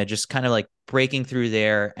with Nia, just kind of like breaking through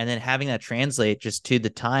there and then having that translate just to the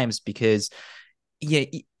times? Because yeah,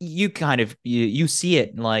 you kind of you see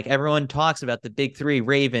it, like everyone talks about the big three,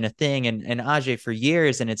 Raven, a thing, and Ajay for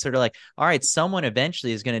years, and it's sort of like, all right, someone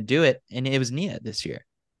eventually is going to do it, and it was Nia this year.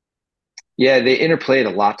 Yeah, they interplayed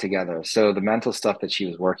a lot together. So the mental stuff that she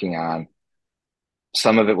was working on,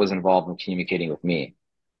 some of it was involved in communicating with me.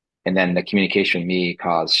 And then the communication with me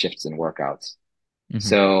caused shifts in workouts. Mm-hmm.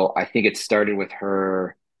 So I think it started with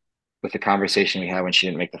her, with the conversation we had when she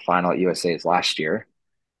didn't make the final at USA's last year,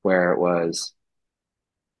 where it was,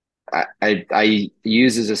 I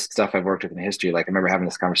use this stuff I've worked with in history. Like I remember having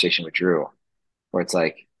this conversation with Drew, where it's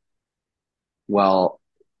like, well,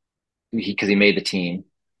 because he made the team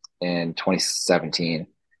in 2017,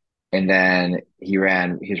 and then he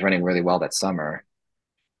was running really well that summer,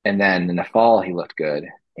 and then in the fall he looked good,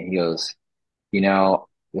 and he goes,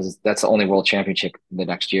 that's the only world championship the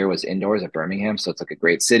next year was indoors at Birmingham, so it's like a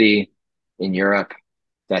great city in Europe.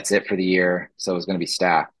 That's it for the year, so it was going to be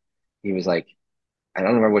stacked. He was like, I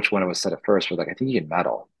don't remember which one of us said it first. We're like, I think you can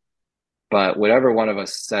medal. But whatever one of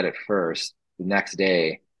us said it first, the next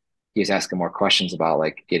day he was asking more questions about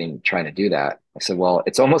like trying to do that. I said, well,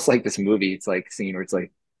 it's almost like this movie. It's like scene where it's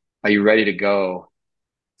like, are you ready to go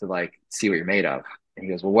to like see what you're made of? And he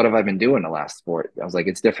goes, well, what have I been doing the last sport? I was like,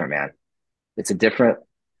 it's different, man. It's a different.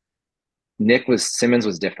 Simmons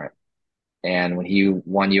was different. And when he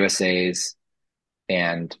won USA's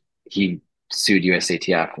and he sued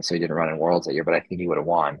USATF, and so he didn't run in Worlds that year, but I think he would have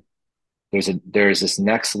won. There's this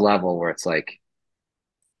next level where it's like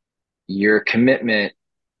your commitment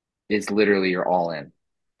is literally your all in.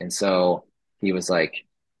 And so he was like,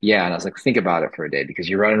 yeah. And I was like, think about it for a day because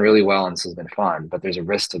you're running really well and this has been fun, but there's a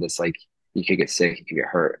risk to this. Like you could get sick, you could get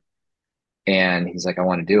hurt. And he's like, I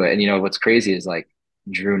want to do it. And what's crazy is like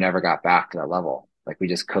Drew never got back to that level. Like we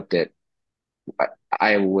just cooked it. I,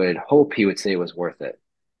 I would hope he would say it was worth it.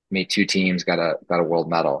 Made two teams, got a world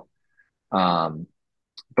medal. Um,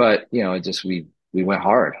 but it just we went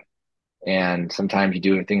hard. And sometimes you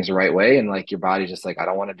do things the right way, and like your body's just like, I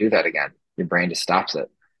don't want to do that again. Your brain just stops it.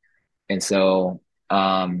 And so,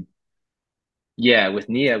 yeah, with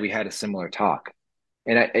Nia, we had a similar talk.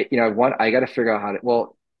 And I got to figure out how to.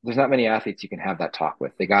 Well, there's not many athletes you can have that talk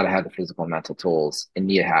with. They got to have the physical and mental tools, and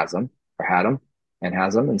Nia has them, or had them, and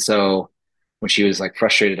has them. And so, when she was like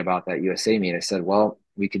frustrated about that USA meet, I said, "Well,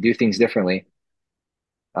 we could do things differently.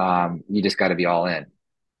 You just got to be all in,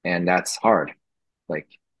 and that's hard. Like,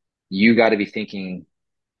 you got to be thinking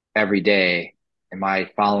every day, am I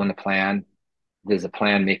following the plan? Does the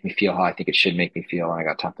plan make me feel how I think it should make me feel?" And I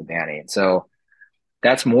got to talk to Danny. And so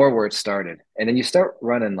that's more where it started. And then you start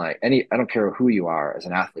running like I don't care who you are as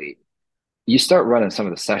an athlete, you start running some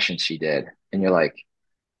of the sessions she did. And you're like,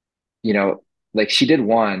 you know, like she did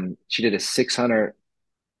a 600,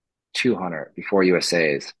 200 before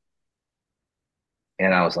USA's.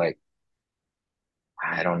 And I was like,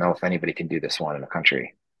 I don't know if anybody can do this one in the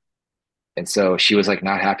country. And so she was like,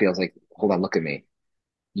 not happy. I was like, hold on, look at me.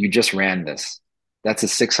 You just ran this. That's a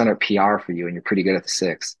 600 PR for you, and you're pretty good at the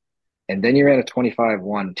six. And then you ran a 25,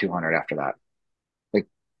 1, 200 after that. Like,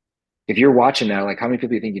 if you're watching that, like, how many people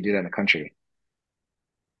do you think you do that in the country?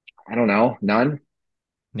 I don't know. None.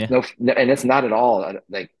 Yeah. No, and it's not at all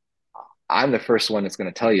like I'm the first one that's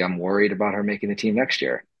going to tell you I'm worried about her making the team next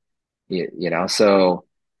year. So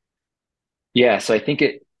yeah, so I think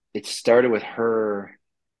it started with her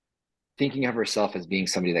thinking of herself as being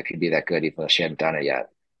somebody that could be that good, even though she hadn't done it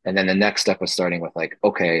yet. And then the next step was starting with like,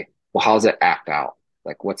 okay, well, how's it act out?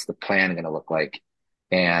 Like, what's the plan going to look like?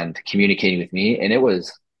 And communicating with me. And it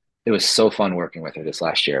was so fun working with her this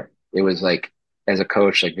last year. It was like, as a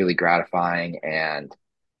coach, like really gratifying and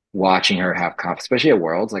watching her have confidence, especially at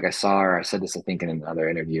Worlds. Like I saw her, I said this, I think, in another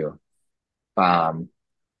interview, um,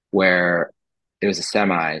 where it was the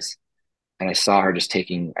semis and I saw her just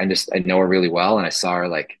taking, I know her really well. And I saw her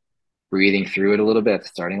like breathing through it a little bit at the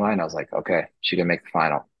starting line. I was like, okay, she can make the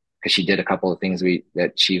final because she did a couple of things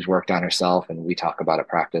that she's worked on herself and we talk about at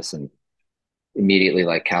practice and immediately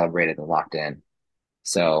like calibrated and locked in.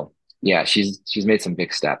 So yeah, she's made some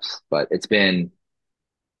big steps, but it's been,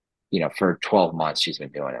 for 12 months she's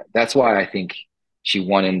been doing it. That's why I think she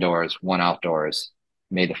won indoors, won outdoors,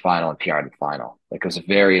 made the final and PR'd the final. Like it was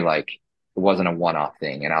very like it wasn't a one-off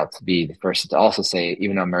thing. And I'll be the first to also say,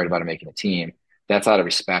 even though I'm worried about her making a team, that's out of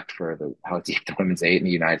respect for how deep the women's eight in the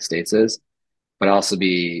United States is. But also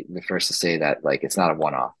be the first to say that like it's not a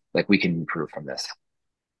one-off. Like we can improve from this.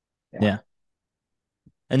 Yeah. Yeah.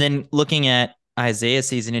 And then looking at Isaiah's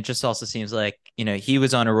season, it just also seems like, he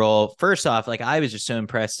was on a roll. First off, like I was just so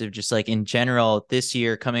impressed of just like in general this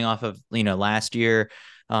year coming off of, last year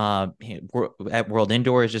at World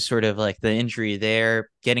Indoors, just sort of like the injury there,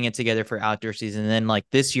 getting it together for outdoor season. And then like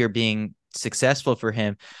this year being successful for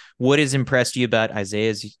him. What has impressed you about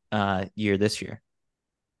Isaiah's year this year?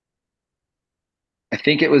 I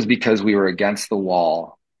think it was because we were against the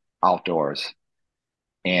wall outdoors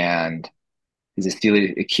and his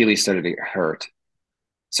Achilles started to get hurt.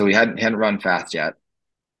 So he hadn't run fast yet.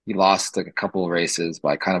 He lost like a couple of races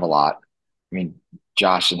by kind of a lot. I mean,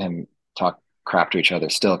 Josh and him talk crap to each other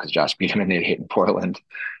still because Josh beat him in the hit in Portland.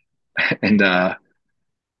 and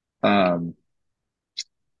um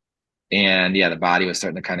and yeah, the body was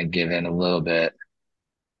starting to kind of give in a little bit,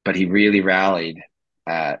 but he really rallied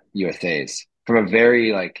at USA's from a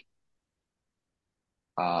very like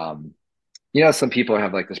um some people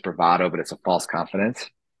have like this bravado, but it's a false confidence.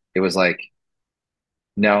 It was like,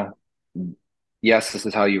 no, yes, this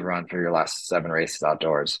is how you run for your last 7 races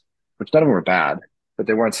outdoors, which none of them were bad, but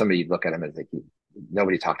they weren't somebody you'd look at him as like,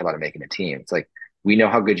 nobody talked about him making a team. It's like, we know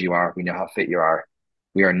how good you are. We know how fit you are.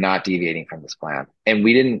 We are not deviating from this plan. And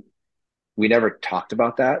we never talked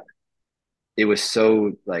about that. It was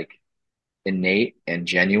so like innate and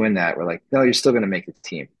genuine that we're like, no, you're still going to make the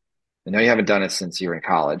team. I know you haven't done it since you were in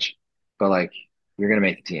college, but like, you're going to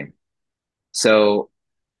make the team. So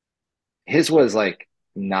his was like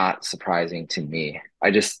not surprising to me.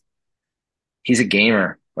 He's a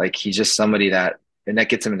gamer. Like he's just somebody and that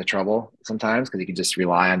gets him into trouble sometimes because he can just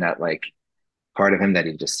rely on that like part of him that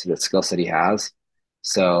the skill set he has.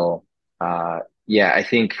 So, yeah, I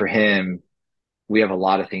think for him, we have a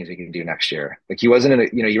lot of things we can do next year. Like he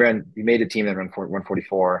wasn't he made a team that ran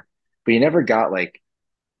 144, but he never got like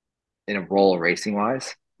in a role racing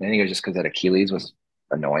wise. I think it was just because that Achilles was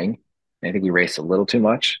annoying. And I think we race a little too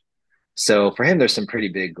much. So for him, there's some pretty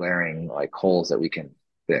big glaring like holes that we can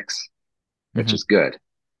fix, which Hmm. is good.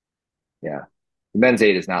 Yeah. The men's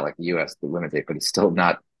eight is not like the US, the women's eight, but it's still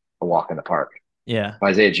not a walk in the park. Yeah.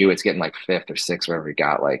 Isaiah Jewett's getting like fifth or sixth, wherever he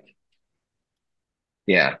got. Like,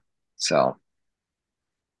 yeah. So,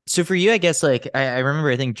 So for you, I guess like I remember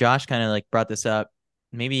I think Josh kind of like brought this up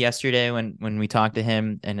maybe yesterday when we talked to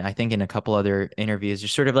him, and I think in a couple other interviews,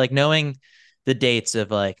 just sort of like knowing the dates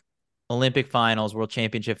of like Olympic finals, World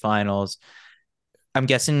Championship finals. I'm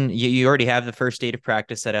guessing you already have the first date of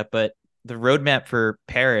practice set up, but the roadmap for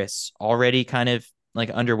Paris already kind of like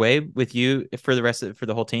underway with you for the rest of for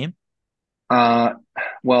the whole team. uh,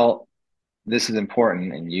 well, this is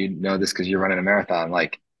important, and you know this because you're running a marathon.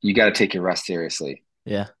 Like, you got to take your rest seriously.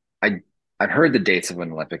 Yeah. I I've heard the dates of when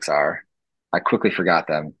the Olympics are. I quickly forgot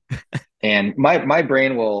them, and my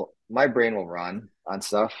brain will run on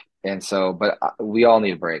stuff, and so but we all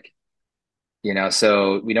need a break, you know.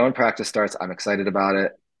 So we know when practice starts. I'm excited about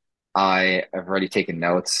it. I have already taken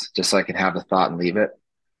notes just so I can have the thought and leave it.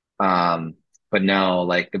 Um, but no,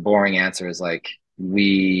 like the boring answer is like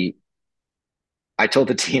we. I told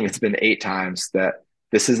the team it's been 8 times that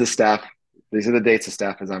this is the staff. These are the dates the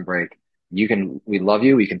staff is on break. We love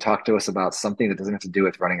you. You can talk to us about something that doesn't have to do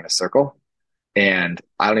with running in a circle. And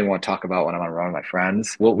I don't even want to talk about when I'm on a run with my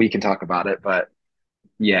friends. Well, we can talk about it, but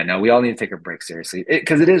yeah, no, we all need to take a break seriously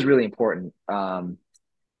because it is really important.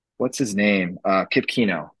 What's his name? Kip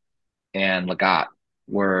Kino and Lagat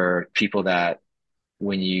were people that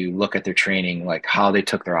when you look at their training, like how they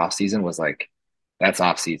took their off season was like, that's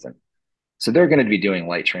off season. So they're going to be doing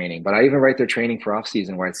light training, but I even write their training for off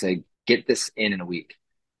season where I'd say, get this in a week.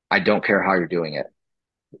 I don't care how you're doing it.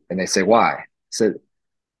 And they say, why? So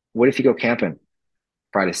what if you go camping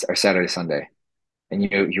Friday or Saturday, Sunday, and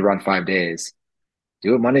you run 5 days?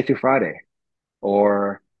 Do it Monday through Friday,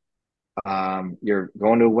 or you're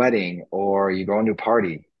going to a wedding, or you're going to a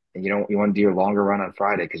party, and you want to do your longer run on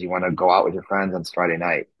Friday because you want to go out with your friends on Friday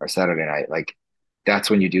night or Saturday night. Like that's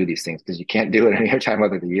when you do these things because you can't do it any other time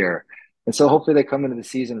of the year. And so hopefully they come into the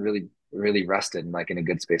season really, really rested and like in a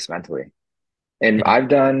good space mentally. And Yeah. I've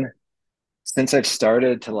done since I've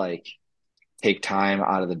started to like take time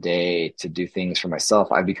out of the day to do things for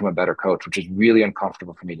myself, I've become a better coach, which is really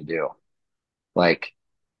uncomfortable for me to do. Like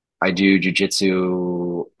I do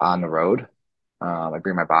jujitsu on the road. I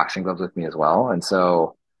bring my boxing gloves with me as well. And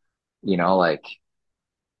so, like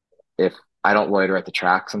if I don't loiter at the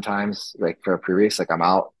track sometimes, like for a pre-race, like I'm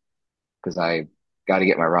out because I got to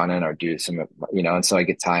get my run in or do some, and so I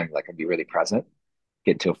get time, like I'd be really present,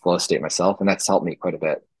 get to a flow state myself. And that's helped me quite a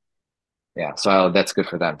bit. Yeah. So that's good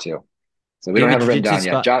for them too. So we Do you don't have a have it written jujitsu down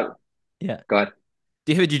yet. spot? John, Yeah. go ahead.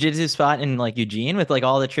 Do you have a jujitsu spot in like Eugene with like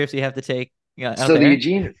all the trips you have to take, out So the there?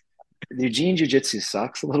 Eugene, the Eugene Jiu-Jitsu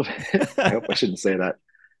sucks a little bit. I hope I shouldn't say that.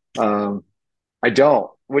 Um, I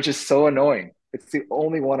don't, which is so annoying. It's the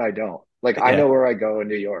only one I don't. Like I Yeah. know where I go in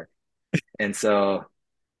New York. And so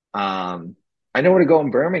um I know where to go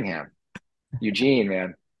in Birmingham. Eugene,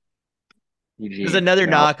 man. There's Eugene. another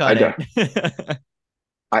No, knock I on it. don't.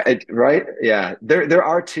 Right? Yeah. There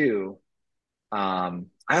are two.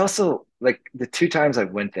 I also like the 2 times I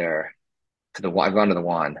went there I've gone to the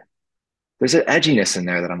one. There's an edginess in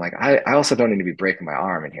there that I'm like, I also don't need to be breaking my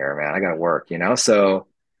arm in here, man. I gotta work. So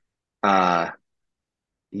uh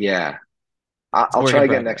yeah. It's a I'll work try in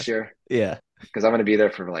again next progress. year Yeah. because I'm gonna be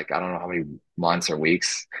there for like I don't know how many months or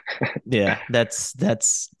weeks. Yeah. That's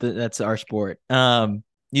our sport.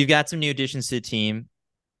 You've got some new additions to the team.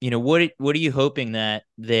 What are you hoping that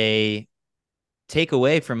they take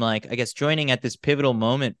away from like, I guess, joining at this pivotal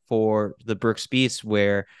moment for the Brooks Beast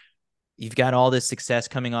where you've got all this success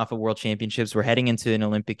coming off of world championships. We're heading into an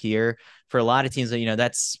Olympic year for a lot of teams.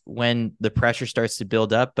 That's when the pressure starts to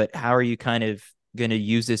build up. But how are you kind of going to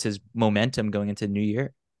use this as momentum going into the new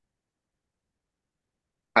year?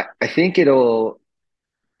 I think it'll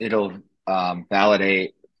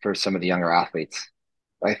validate for some of the younger athletes.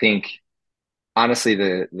 I think honestly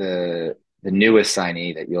the newest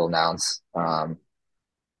signee that you'll announce,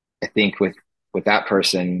 I think with that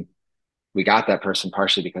person, we got that person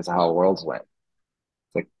partially because of how worlds went.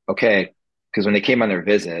 It's like, okay, because when they came on their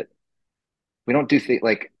visit, we don't do things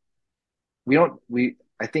like we don't we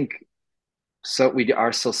I think so we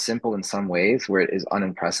are so simple in some ways where it is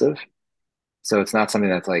unimpressive. So it's not something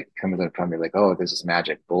that's like comes up from me like, oh, there's this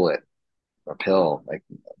magic bullet or pill. Like,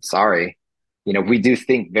 sorry, we do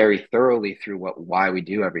think very thoroughly through why we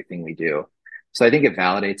do everything we do. So I think it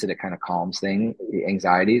validates it. It kind of calms the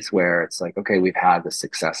anxieties where it's like, okay, we've had the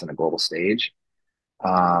success on a global stage.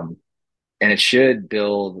 Um, and it should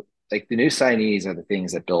build like the new signees are the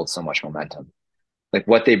things that build so much momentum. like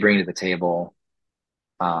what they bring to the table.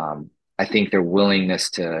 I think their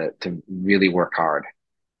willingness to really work hard,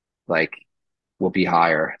 like, will be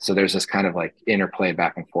higher. So there's this kind of like interplay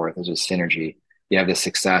back and forth. There's a synergy. You have this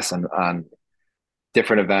success on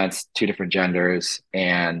different events, two different genders,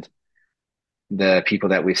 and the people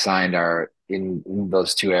that we've signed are in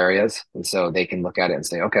those two areas. And so they can look at it and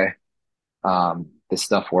say, okay, this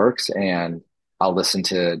stuff works. And I'll listen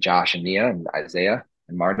to Josh and Nia and Isaiah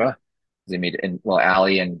and Marta. They made, and well,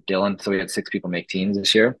 Allie and Dylan. So we had 6 people make teams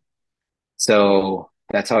this year. So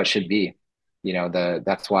that's how it should be.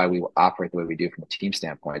 That's why we operate the way we do from a team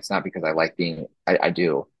standpoint. It's not because I like being, I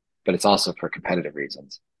do, but it's also for competitive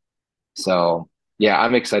reasons. So yeah,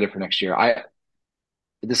 I'm excited for next year.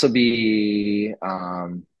 This will be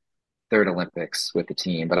third Olympics with the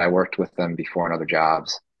team, but I worked with them before in other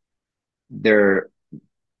jobs. They're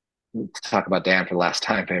to talk about Dan for the last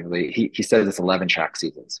time, Beverly. He says it's 11 track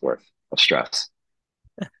seasons worth of stress.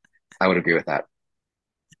 I would agree with that.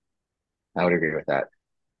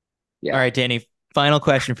 Yeah. All right, Danny, final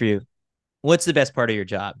question for you. What's the best part of your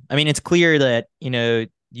job? I mean, it's clear that,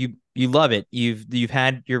 you love it. You've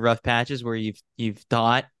had your rough patches where you've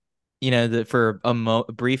thought, that for a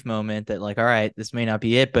brief moment that like, all right, this may not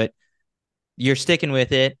be it, but you're sticking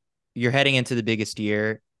with it. You're heading into the biggest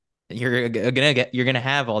year. You're gonna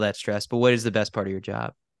have all that stress, but what is the best part of your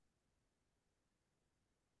job?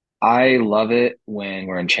 I love it when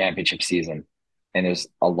we're in championship season and there's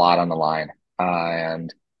a lot on the line.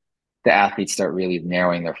 And the athletes start really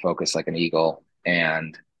narrowing their focus like an eagle.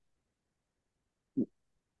 And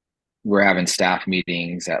we're having staff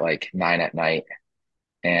meetings at like 9 at night.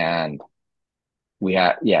 And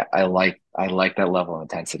I like that level of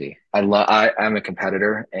intensity. I'm a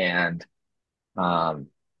competitor, and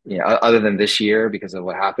other than this year because of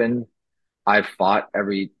what happened, I've fought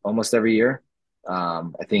almost every year.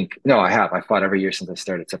 I think no, I fought every year since I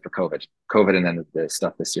started, except for COVID, and then the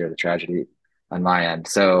stuff this year, the tragedy on my end.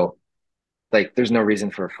 So like, there's no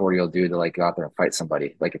reason for a 40-year-old dude to like go out there and fight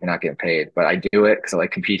somebody, like if you're not getting paid. But I do it because I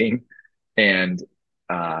like competing, and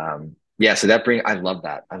yeah. So I love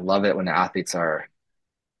that. I love it when the athletes are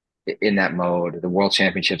in that mode. The World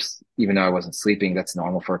Championships, even though I wasn't sleeping, that's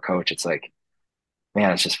normal for a coach. It's like,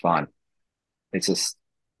 man, it's just fun. It's just,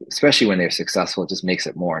 especially when they're successful, it just makes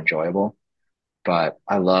it more enjoyable. But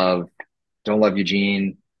don't love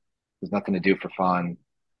Eugene. There's nothing to do for fun.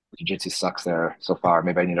 Jiu-jitsu sucks there so far.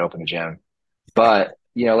 Maybe I need to open a gym. But,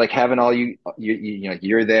 like having all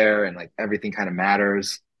you're there and like everything kind of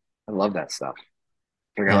matters. I love that stuff.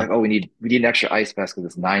 Figure out like, oh, we need an extra ice vest because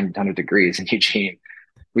it's 900 degrees in Eugene.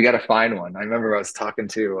 We got to find one. I remember I was talking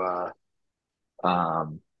to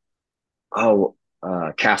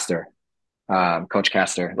Castor, Coach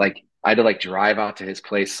Castor. Like, I had to like drive out to his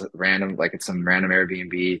place random, like it's some random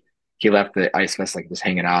Airbnb. He left the ice vest like just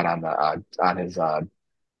hanging out on his um,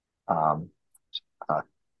 uh,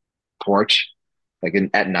 porch. Like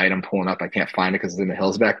at night, I'm pulling up. I can't find it because it's in the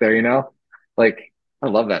hills back there. Like, I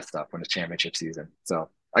love that stuff when it's championship season. So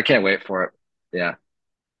I can't wait for it. Yeah,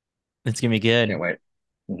 It's gonna be good. can't wait.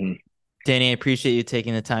 Mhm. Danny, I appreciate you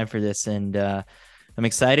taking the time for this, and I'm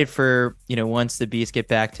excited for once the Bees get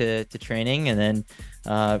back to training, and then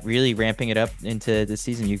really ramping it up into the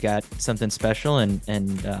season. You've got something special, and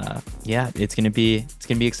yeah, it's gonna be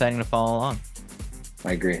exciting to follow along.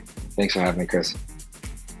 I agree. Thanks for having me, Chris.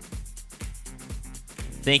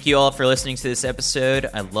 Thank you all for listening to this episode.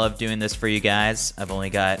 I love doing this for you guys. I've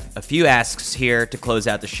only got a few asks here to close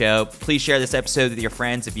out the show. Please share this episode with your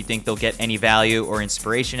friends if you think they'll get any value or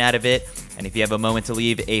inspiration out of it. And if you have a moment to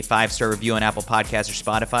leave a 5-star review on Apple Podcasts or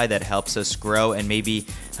Spotify, that helps us grow and maybe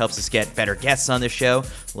helps us get better guests on the show.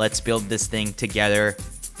 Let's build this thing together.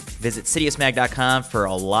 Visit CitiusMag.com for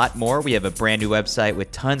a lot more. We have a brand new website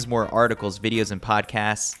with tons more articles, videos, and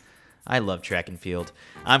podcasts. I love track and field.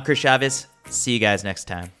 I'm Chris Chavez. See you guys next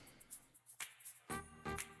time.